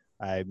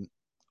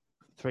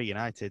 3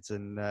 Uniteds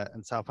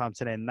and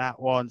Southampton in that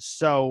one.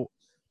 So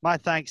my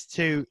thanks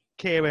to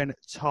Kieran,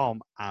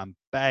 Tom and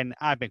Ben.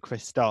 I've been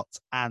Chris Stott,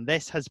 and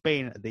this has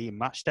been the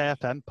Matchday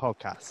FM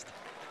podcast.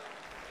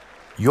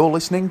 You're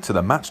listening to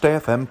the Matchday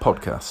FM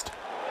podcast.